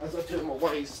here, as I turn my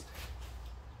waist,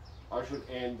 I should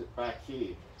end back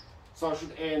here. So I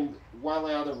should end well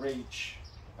out of reach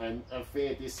and a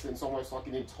fair distance, almost like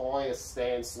an entire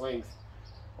stance length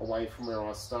away from where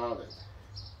I started.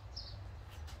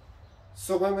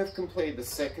 So when we've completed the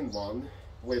second one,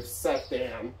 we've sat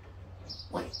down,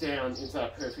 went down into our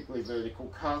perfectly vertical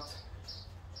cut.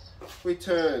 We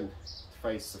turn to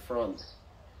face the front.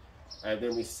 And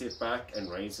then we sit back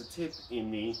and raise the tip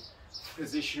in the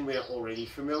position we are already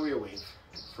familiar with.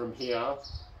 From here,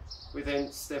 we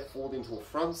then step forward into a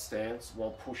front stance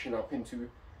while pushing up into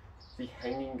the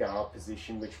hanging guard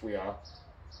position, which we are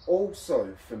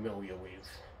also familiar with.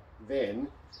 Then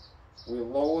we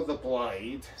lower the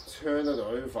blade, turn it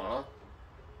over,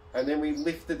 and then we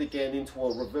lift it again into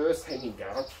a reverse hanging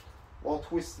guard while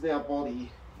twisting our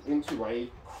body into a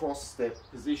cross step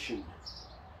position.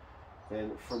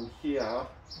 Then from here,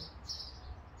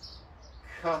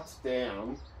 cut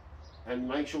down and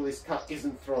make sure this cut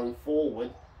isn't thrown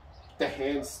forward. The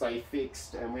hands stay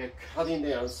fixed and we're cutting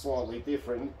down slightly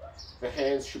different. The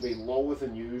hands should be lower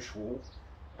than usual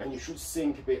and you should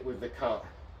sink a bit with the cut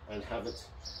and have it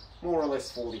more or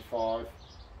less 45.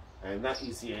 And that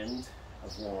is the end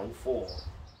of line 4.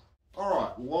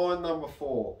 Alright, line number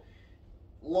 4.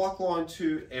 Like line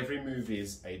 2, every move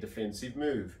is a defensive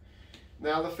move.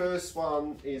 Now the first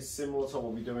one is similar to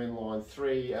what we do in line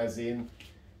 3, as in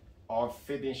I've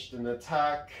finished an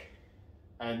attack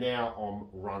and now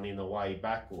I'm running away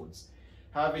backwards.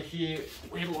 However, here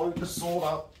we load the sword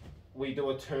up, we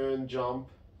do a turn, jump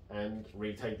and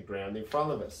retake the ground in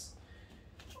front of us.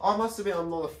 I must admit I'm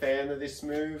not a fan of this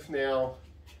move. Now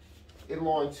in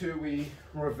line 2 we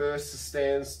reverse the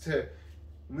stance to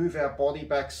move our body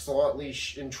back slightly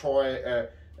and try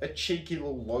a cheeky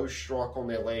little low strike on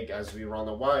their leg as we run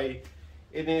away.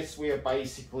 In this, we are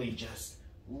basically just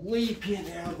leaping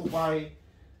out of the way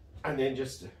and then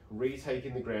just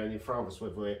retaking the ground in front of us,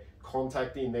 whether we're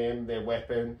contacting them, their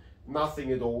weapon,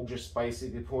 nothing at all, just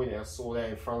basically pointing our sword out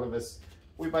in front of us.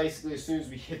 We basically, as soon as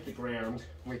we hit the ground,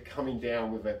 we're coming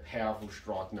down with a powerful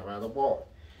strike no matter what.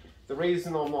 The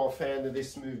reason I'm not a fan of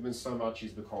this movement so much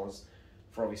is because,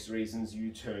 for obvious reasons,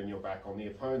 you turn your back on the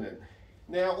opponent.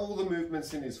 Now, all the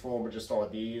movements in this form are just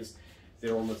ideas.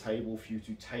 They're on the table for you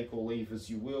to take or leave as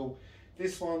you will.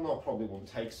 This one I probably won't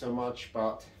take so much,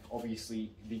 but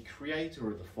obviously the creator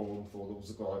of the form thought it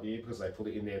was a good idea because they put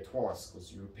it in there twice,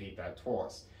 because you repeat that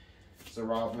twice. So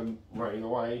rather than running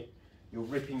away, you're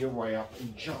ripping your way up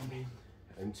and jumping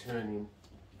and turning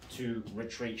to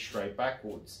retreat straight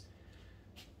backwards.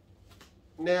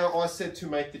 Now, I said to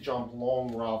make the jump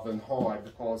long rather than high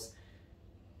because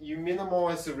you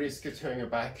minimize the risk of turning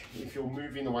back if you're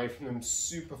moving away from them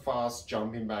super fast,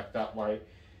 jumping back that way.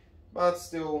 But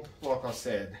still, like I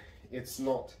said, it's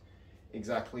not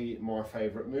exactly my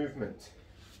favorite movement.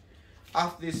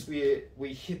 After this,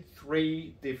 we hit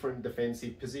 3 different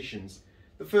defensive positions.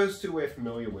 The first 2 we're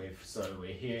familiar with, so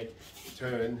we're here,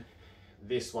 turn,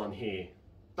 this one here.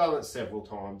 Done it several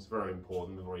times, very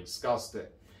important, we've already discussed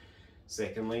it.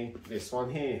 Secondly, this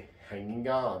one here, hanging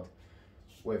guard.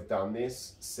 We've done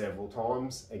this several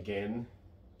times. Again,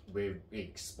 we've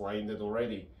explained it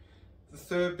already. The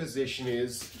third position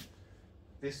is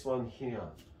this one here,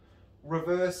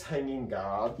 reverse hanging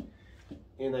guard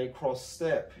in a cross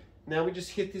step. Now we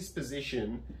just hit this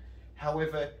position.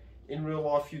 However, in real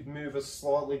life, you'd move a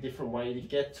slightly different way to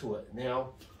get to it.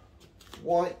 Now,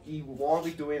 why are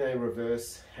we doing a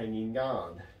reverse hanging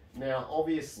guard? Now,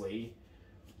 obviously,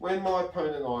 when my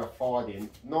opponent and I are fighting,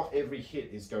 not every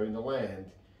hit is going to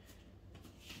land.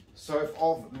 So if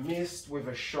I've missed with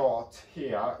a shot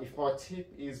here, if my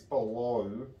tip is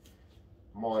below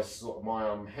my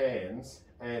hands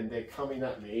and they're coming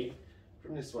at me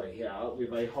from this way here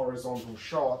with a horizontal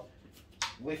shot,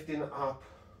 lifting up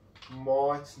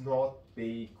might not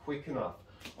be quick enough.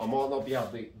 I might not be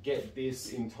able to get this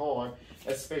in time,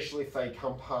 especially if they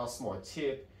come past my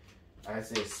tip as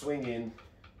they're swinging.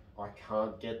 I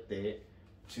can't get there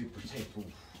to protect them,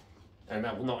 and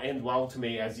that will not end well to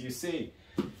me, as you see.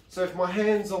 So if my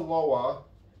hands are lower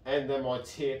and then my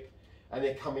tip and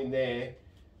they're coming there,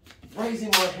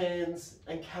 raising my hands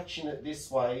and catching it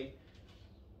this way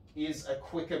is a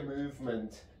quicker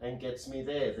movement and gets me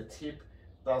there. The tip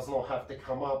does not have to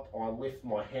come up. I lift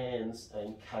my hands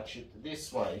and catch it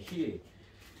this way here.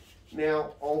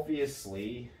 Now,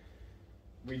 obviously,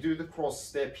 we do the cross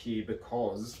step here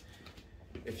because,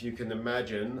 if you can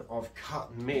imagine, I've cut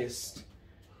and missed.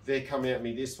 They're coming at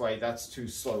me this way, that's too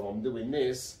slow, I'm doing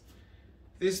this.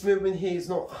 This movement here is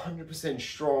not 100%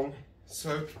 strong,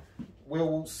 so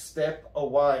we'll step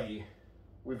away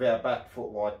with our back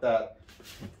foot like that,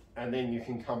 and then you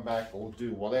can come back or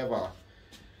do whatever.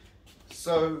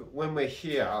 So when we're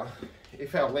here,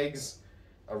 if our legs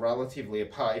are relatively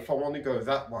apart, if I want to go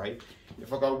that way,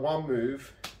 if I go one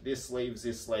move, this leaves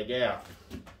this leg out.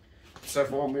 So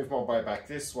if I want to move my way back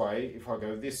this way, if I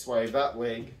go this way, that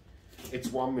leg,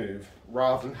 it's one move,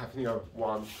 rather than having to go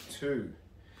 1, 2.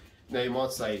 Now you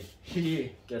might say, here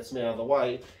gets me out of the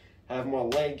way, have my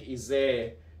leg is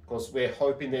there, because we're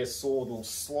hoping their sword will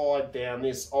slide down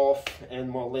this off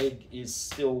and my leg is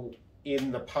still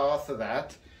in the path of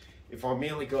that. If I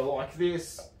merely go like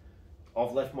this,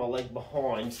 I've left my leg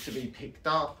behind to be picked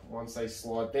up once they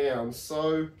slide down.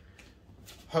 So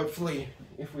hopefully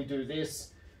if we do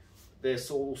this, their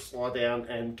sword will slide down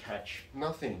and catch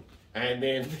nothing. And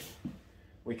then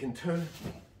we can turn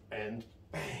and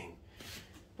bang.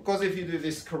 Because if you do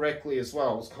this correctly as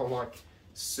well, it's kind of like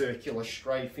circular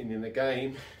strafing in the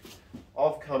game.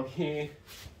 I've come here,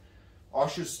 I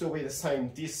should still be the same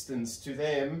distance to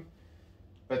them,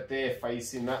 but they're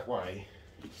facing that way.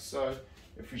 So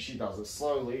if she does it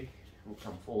slowly, we'll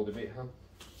come forward a bit, huh?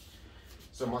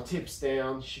 So my tip's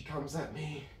down, she comes at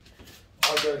me,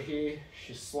 I go here,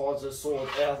 she slides her sword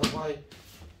out of the way,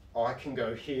 I can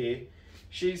go here.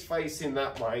 She's facing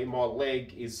that way, my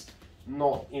leg is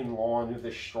not in line with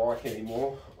the strike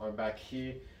anymore, I'm back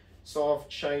here. So I've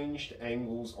changed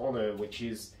angles on her, which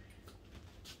is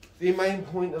the main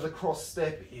point of the cross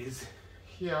step is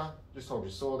here, just hold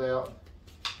your sword out,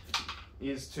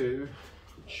 is to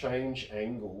change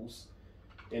angles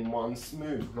in one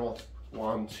smooth, not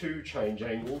 1, 2 change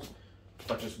angles,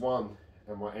 but just one,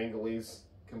 and my angle is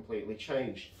completely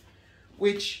changed.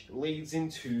 Which leads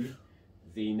into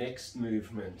the next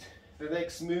movement. The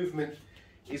next movement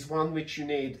is one which you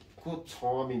need good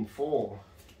timing for.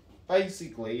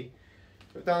 Basically,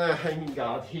 we've done our hanging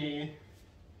guard here,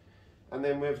 and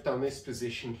then we've done this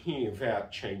position here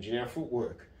without changing our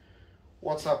footwork.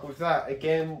 What's up with that?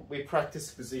 Again, we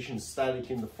practice position static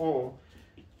in the form,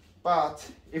 but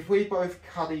if we both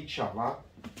cut each other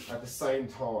at the same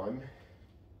time,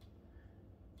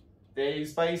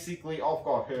 there's basically, I've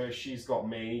got her, she's got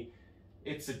me,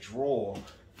 it's a draw.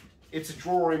 It's a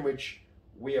draw in which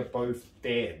we are both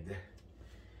dead.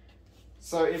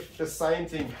 So if the same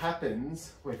thing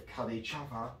happens, we've cut each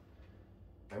other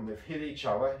and we've hit each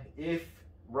other, if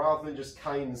rather than just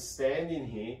cutting and standing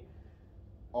here,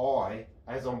 I,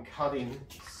 as I'm cutting,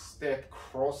 step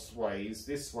crossways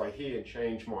this way here and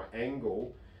change my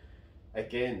angle,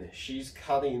 again, she's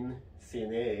cutting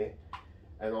thin air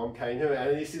and I'm cutting her,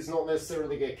 and this is not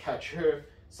necessarily going to catch her,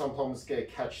 sometimes it's going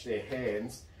to catch their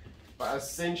hands, but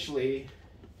essentially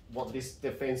what this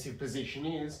defensive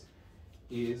position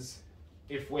is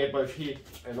if we're both hit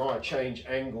and I change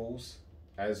angles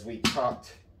as we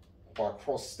cut by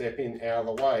cross stepping out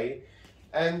of the way,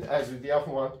 and as with the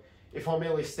other one, if I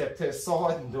merely step to the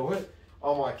side and do it,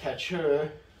 I might catch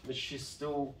her, but she's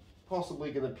still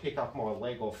possibly going to pick up my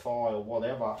leg or thigh or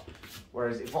whatever.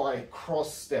 Whereas if I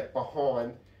cross step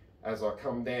behind as I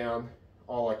come down,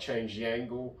 I'll change the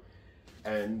angle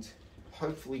and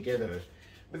hopefully get her.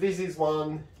 But this is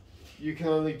one you can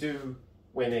only do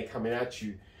when they're coming at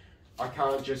you. I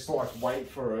can't just like wait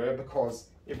for her, because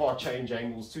if I change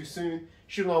angles too soon,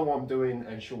 she'll know what I'm doing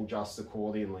and she'll adjust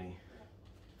accordingly.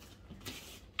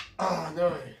 Ah,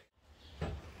 no.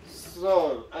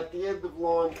 So, at the end of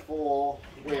line 4,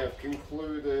 we have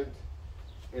concluded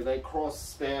in a cross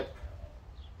step,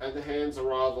 and the hands are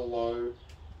rather low,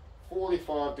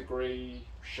 45-degree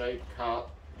shape cut,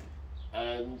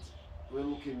 and we're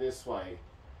looking this way.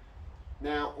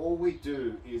 Now, all we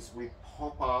do is we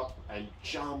pop up and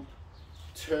jump,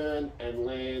 turn and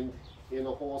land in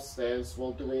a horse stance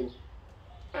while doing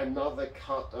another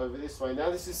cut over this way. Now,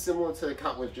 this is similar to the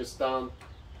cut we've just done,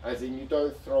 as in you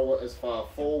don't throw it as far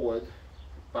forward,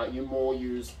 but you more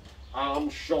use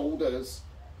arms, shoulders,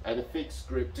 and a fixed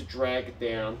grip to drag it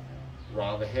down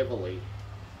rather heavily.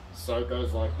 So it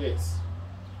goes like this.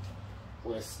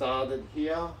 We're started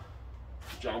here,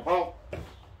 jump up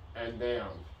and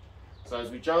down. So as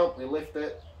we jump, we lift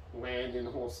it, land in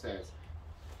the horse stance.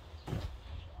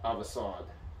 Other side.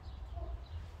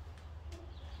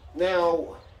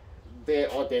 Now,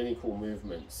 they're identical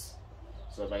movements.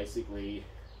 So basically,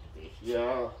 here,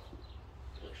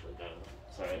 actually down,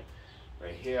 sorry,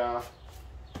 right here,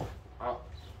 up,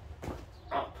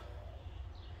 up.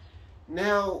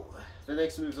 Now, the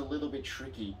next move is a little bit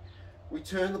tricky. We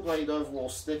turn the blade over while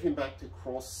stepping back to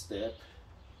cross step,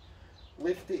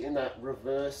 lift it in that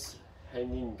reverse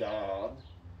hanging guard,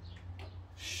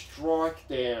 strike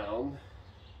down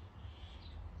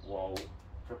while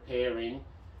preparing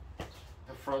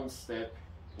the front step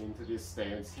into this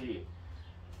stance here.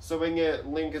 So when you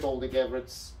link it all together,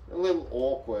 it's a little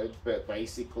awkward, but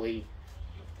basically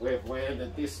we've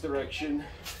landed this direction,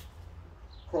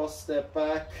 cross step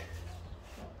back,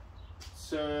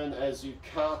 turn as you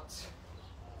cut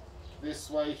this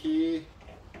way here,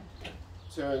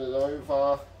 turn it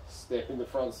over, step in the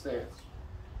front stance,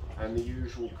 and the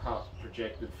usual cut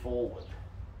projected forward.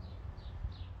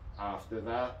 After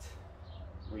that,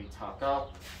 we tuck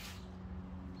up,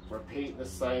 repeat the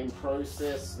same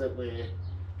process that we're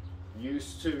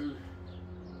used to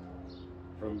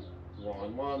from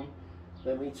line 1.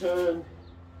 Then we turn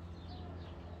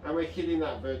and we're hitting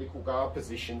that vertical guard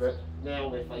position, but now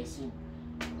we're facing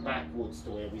backwards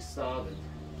to where we started.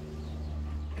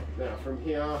 Now from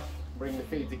here, bring the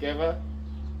feet together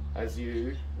as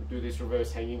you do this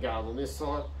reverse hanging guard on this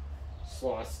side,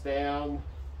 slice down,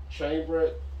 chamber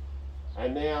it,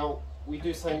 and now we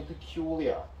do something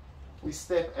peculiar. We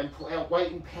step and put our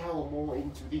weight and power more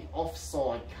into the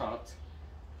offside cut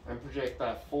and project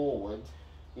that forward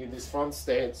in this front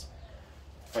stance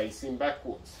facing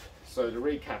backwards. So to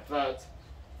recap that,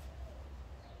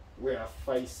 we are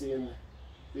facing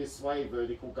this way,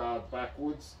 vertical guard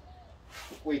backwards.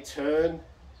 We turn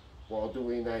while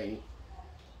doing a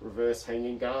reverse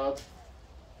hanging guard,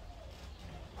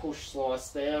 push,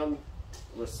 slice down,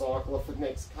 recycle for the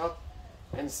next cut,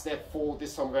 and step forward,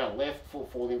 this time with our left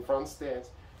foot forward in front stance,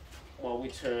 while we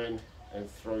turn and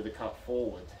throw the cut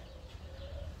forward.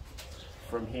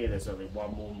 From here there's only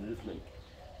one more movement.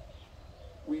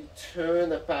 We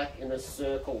turn it back in a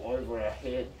circle over our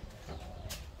head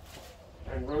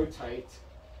and rotate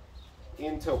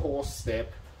into horse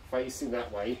step facing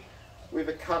that way with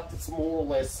a cut that's more or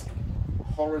less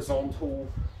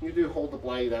horizontal. You do hold the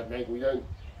blade at an angle, you don't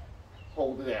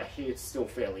hold it out here, it's still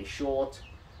fairly short.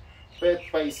 But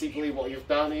basically what you've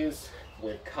done is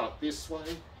we've cut this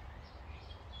way,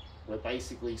 we're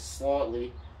basically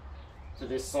slightly to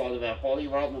this side of our body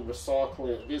rather than recycling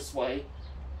it this way.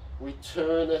 We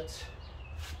turn it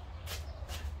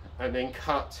and then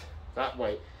cut that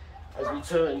way as we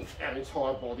turn our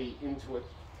entire body into it,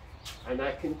 and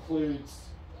that concludes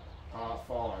part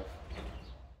 5.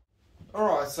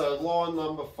 Alright, so line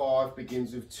number 5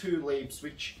 begins with 2 leaps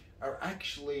which are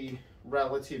actually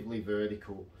relatively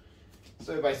vertical.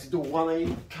 So basically do a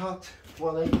 180 cut,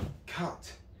 180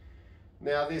 cut.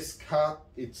 Now this cut,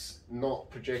 it's not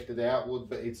projected outward,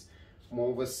 but it's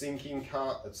more of a sinking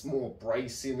cut. It's more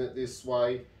bracing it this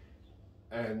way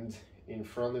and in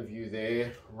front of you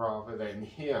there rather than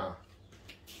here.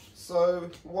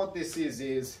 So what this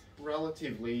is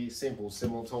relatively simple,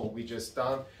 similar to what we just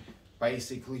done.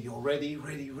 Basically you're ready,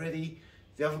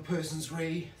 the other person's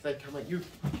ready, they come at you,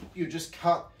 you just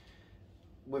cut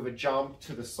with a jump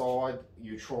to the side.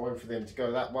 You're trying for them to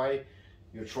go that way,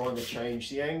 you're trying to change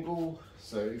the angle.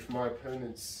 So if my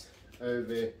opponent's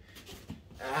over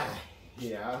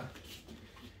here,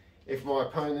 if my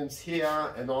opponent's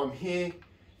here and I'm here,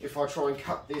 if I try and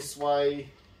cut this way,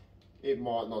 it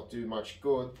might not do much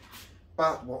good.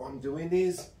 But what I'm doing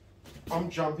is I'm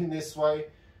jumping this way,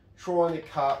 trying to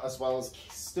cut as well as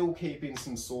still keeping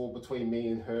some saw between me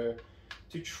and her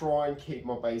to try and keep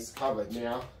my base covered.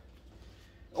 Now,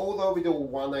 although we do a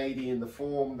 180 in the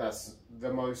form, that's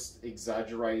the most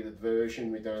exaggerated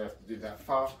version. We don't have to do that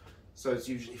far. So it's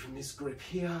usually from this grip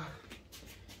here.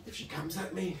 If she comes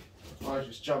at me, I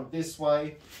just jump this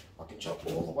way. I can jump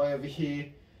all the way over here.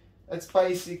 It's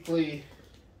basically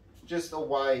just a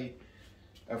way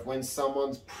of when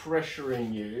someone's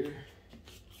pressuring you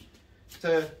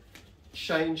to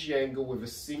change the angle with a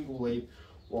single leap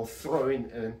while throwing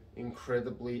an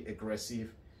incredibly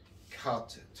aggressive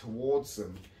cut towards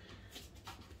them.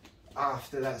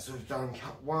 After that, so we've done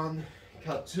cut 1,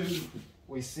 cut 2,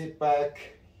 we sit back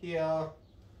here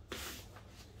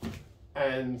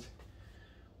and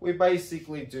we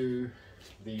basically do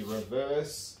the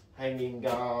reverse hanging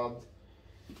guard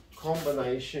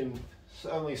combination. It's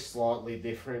only slightly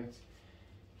different.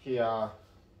 Here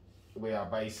we are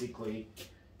basically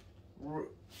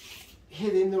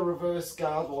hitting the reverse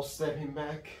guard while stepping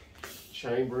back,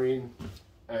 chambering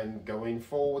and going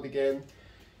forward again.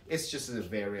 It's just a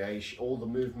variation. All the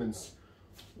movements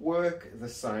work the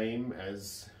same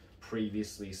as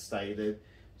previously stated.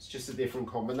 It's just a different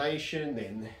combination.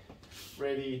 Then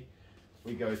ready,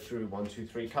 we go through 1, 2,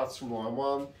 3 cuts from line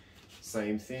 1,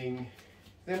 same thing.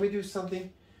 Then we do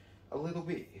something a little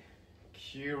bit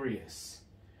curious.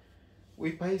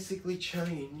 We basically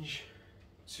change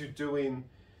to doing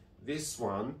this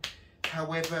one,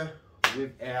 however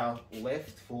with our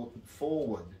left foot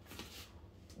forward.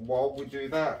 While we do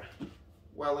that,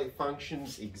 well, it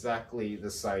functions exactly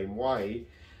the same way.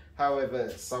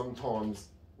 However, sometimes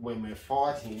when we're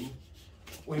fighting,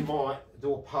 we might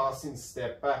do a passing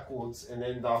step backwards and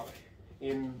end up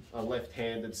in a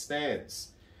left-handed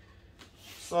stance.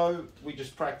 So we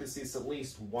just practice this at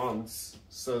least once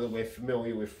so that we're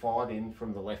familiar with fighting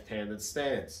from the left-handed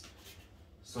stance.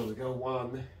 So we go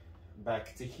 1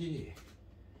 back to here.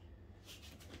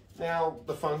 Now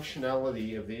the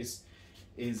functionality of this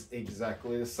is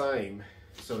exactly the same.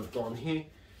 So we've gone here,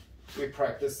 we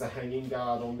practice the hanging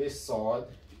guard on this side,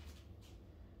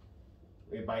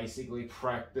 We basically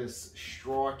practice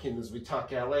striking as we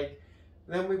tuck our leg.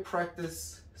 Then we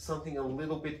practice something a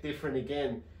little bit different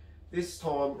again. This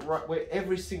time, right where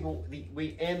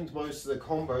we end most of the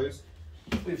combos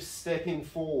with stepping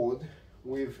forward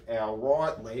with our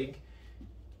right leg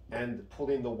and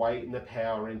putting the weight and the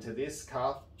power into this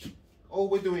cut. All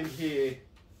we're doing here,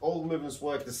 all the movements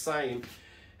work the same.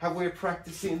 How we're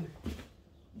practicing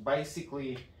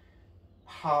basically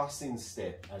passing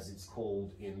step, as it's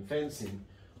called in fencing.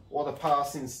 What a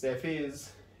passing step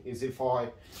is if I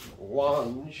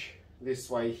lunge this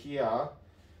way here,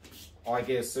 I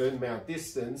get a certain amount of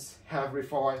distance. However,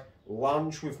 if I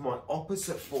lunge with my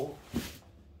opposite foot,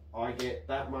 I get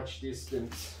that much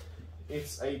distance.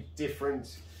 It's a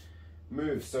different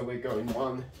move. So we're going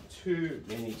 1, 2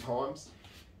 many times.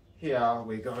 Here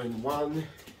we're going 1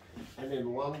 and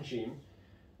then lunging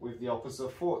with the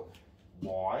opposite foot.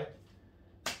 Why?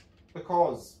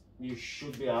 Because you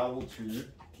should be able to,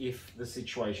 if the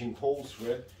situation calls for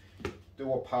it,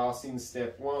 do a passing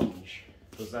step lunge,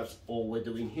 because that's all we're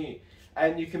doing here.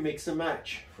 And you can mix and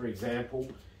match. For example,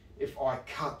 if I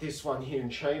cut this one here and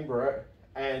chamber it,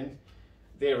 and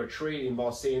they're retreating by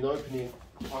seeing an opening,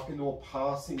 I can do a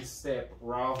passing step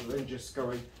rather than just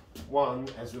going 1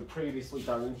 as we've previously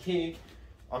done. And here,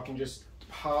 I can just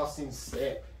passing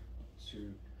step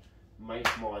to make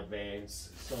my advance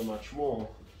so much more.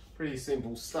 Pretty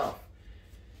simple stuff.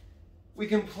 We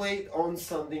complete on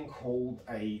something called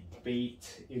a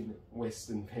beat in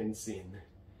Western fencing.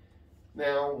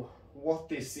 Now, what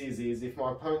this is if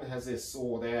my opponent has their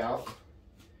sword out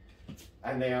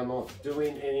and they are not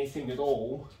doing anything at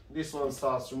all, this one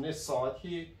starts from this side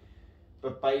here,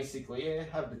 but basically, yeah,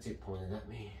 have the tip pointed at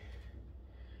me.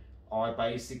 I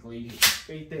basically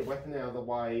beat their weapon out of the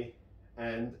way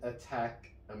and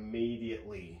attack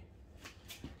immediately.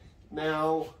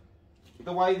 Now,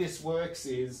 the way this works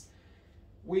is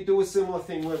we do a similar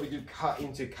thing where we do cut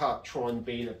into cut, try and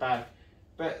beat it back.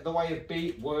 But the way a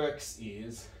beat works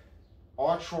is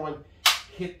I try and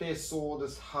hit their sword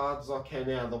as hard as I can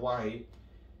out of the way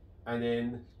and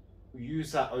then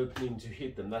use that opening to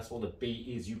hit them. That's what a beat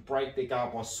is. You break their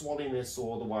guard by swatting their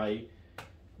sword away.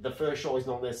 The first shot is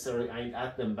not necessarily aimed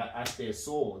at them, but at their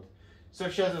sword. So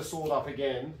if she has her sword up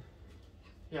again,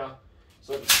 yeah,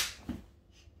 so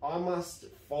I must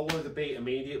follow the beat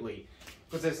immediately,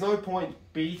 because there's no point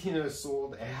beating her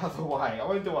sword out of the way. I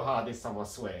won't do it hard this time, I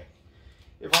swear.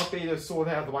 If I beat her sword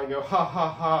out of the way and go ha ha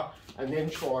ha and then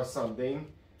try something,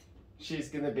 she's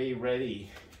going to be ready.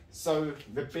 So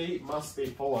the beat must be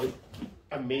followed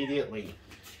immediately.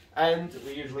 And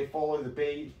we usually follow the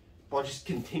beat by just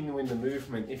continuing the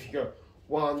movement. If you go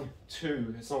 1,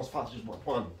 2, it's not as fast as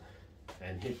 1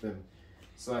 and hit them.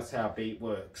 So that's how beat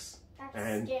works.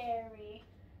 That's scary.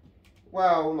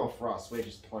 Well, not for us. We're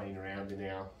just playing around in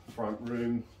our front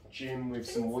room gym with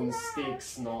some wooden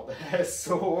sticks, not as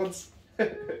swords.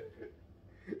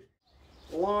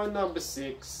 Line number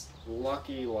 6,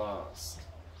 lucky last.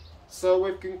 So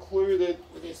we've concluded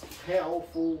with this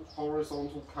powerful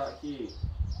horizontal cut here.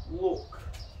 Look,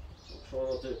 I'll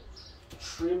try not to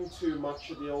trim too much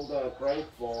of the old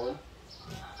grapevine,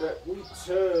 but we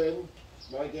turn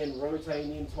by again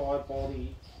rotating the entire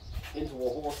body into a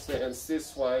horse stance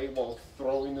this way while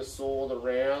throwing the sword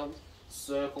around,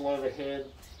 circle overhead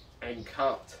and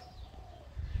cut.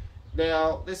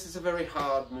 Now this is a very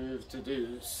hard move to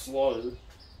do, slow.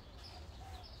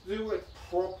 Do it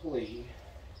properly.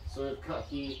 So we've cut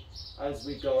here as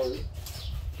we go,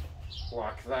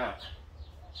 like that.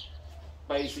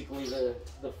 Basically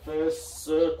the first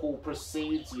circle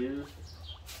precedes you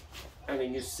and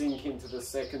then you sink into the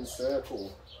second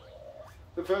circle.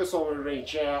 The first one we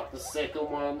reach out, the second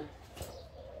one,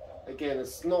 again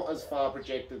it's not as far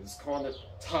projected, it's kind of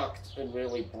tucked and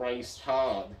really braced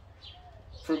hard.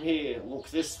 From here, look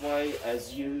this way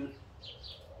as you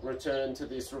return to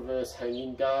this reverse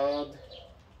hanging guard.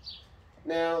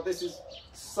 Now this is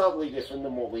subtly different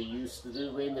than what we used to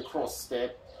do. We're in the cross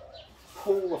step.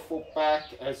 Pull the foot back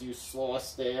as you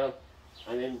slice down,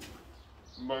 and then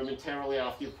momentarily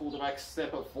after you pull the back,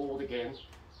 step it forward again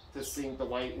to sink the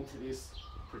weight into this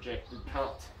projected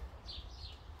cut.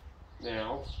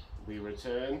 Now we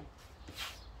return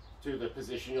to the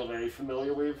position you're very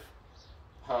familiar with.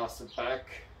 Pass it back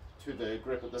to the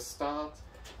grip at the start.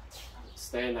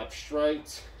 Stand up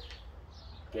straight.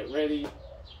 Get ready.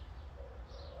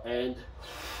 And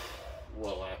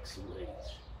relax and ease.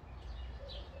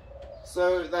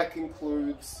 So that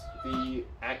concludes the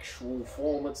actual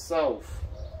form itself.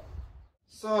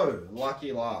 So,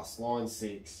 lucky last, line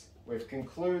 6. We've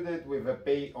concluded with a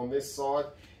beat on this side.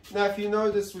 Now if you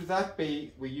notice with that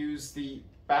beat, we use the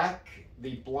back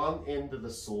the blunt end of the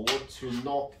sword to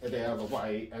knock it out of the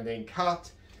way and then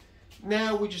cut.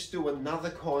 Now we just do another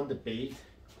kind of beat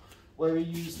where we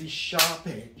use the sharp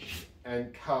edge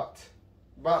and cut,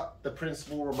 but the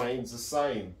principle remains the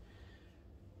same.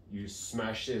 You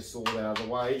smash their sword out of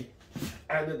the way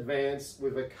and advance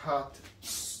with a cut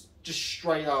just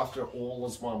straight after all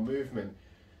as one movement.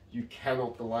 You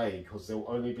cannot delay because there will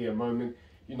only be a moment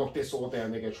you knock their sword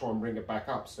down, they're going to try and bring it back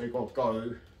up. So you've got to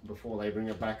go before they bring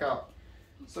it back up.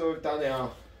 So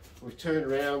we've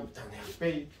turned around, we've done our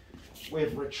beat,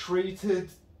 we've retreated,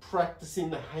 practicing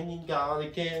the hanging guard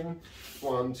again.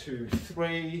 1, 2,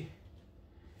 3.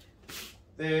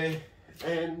 There,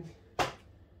 and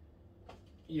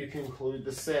you conclude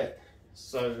the set.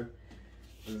 So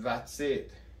that's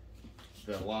it.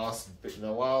 The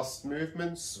last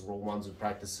movements are all ones we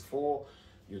practiced before.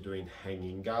 You're doing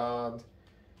hanging guard,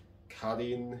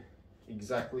 cutting,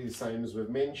 exactly the same as we've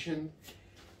mentioned,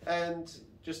 and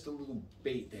just a little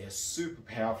beat there. Super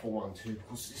powerful one too,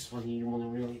 because this one you want to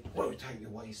really rotate your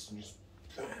waist and just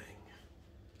bang.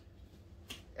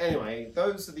 Anyway,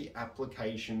 those are the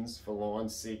applications for line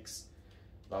 6,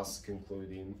 thus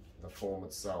concluding the form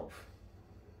itself.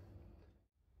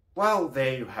 Well,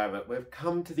 there you have it. We've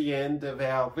come to the end of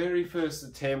our very first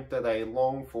attempt at a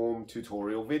long form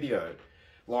tutorial video.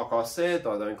 Like I said,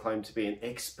 I don't claim to be an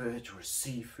expert or a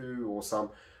Sifu or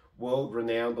some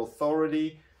world-renowned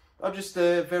authority. I'm just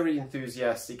a very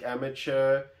enthusiastic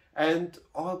amateur, and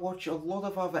I watch a lot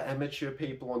of other amateur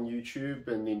people on YouTube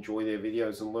and enjoy their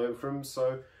videos and learn from them.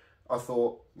 So I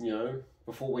thought, you know,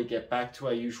 before we get back to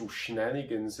our usual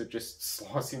shenanigans of just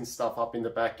slicing stuff up in the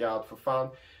backyard for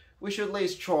fun, we should at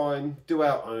least try and do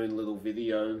our own little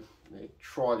video,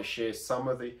 try to share some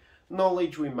of the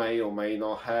knowledge we may or may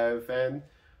not have, and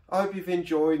I hope you've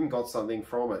enjoyed and got something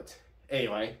from it.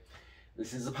 Anyway,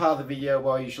 this is a part of the video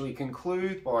where I usually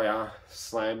conclude by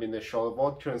slamming the shot of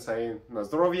vodka and saying "Na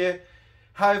zdrowie."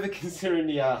 However, considering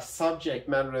the subject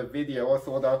matter of the video, I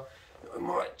thought I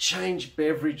might change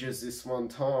beverages this one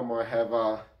time. I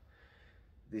have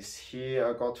this here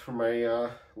I got from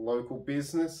a local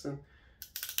business, and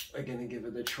we're gonna give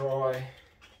it a try.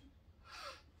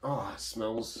 Oh, it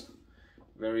smells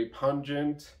very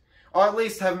pungent. I at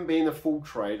least haven't been a full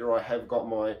trader. I have got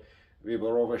my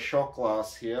Wiberowa shot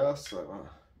glass here, so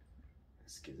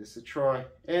let's give this a try.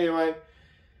 Anyway,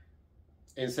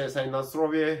 instead of saying "Na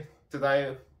zdrowie,"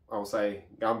 today I'll say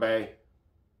 "Ganbei."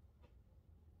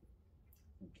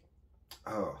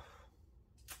 Oh,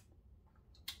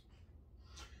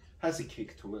 has a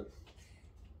kick to it.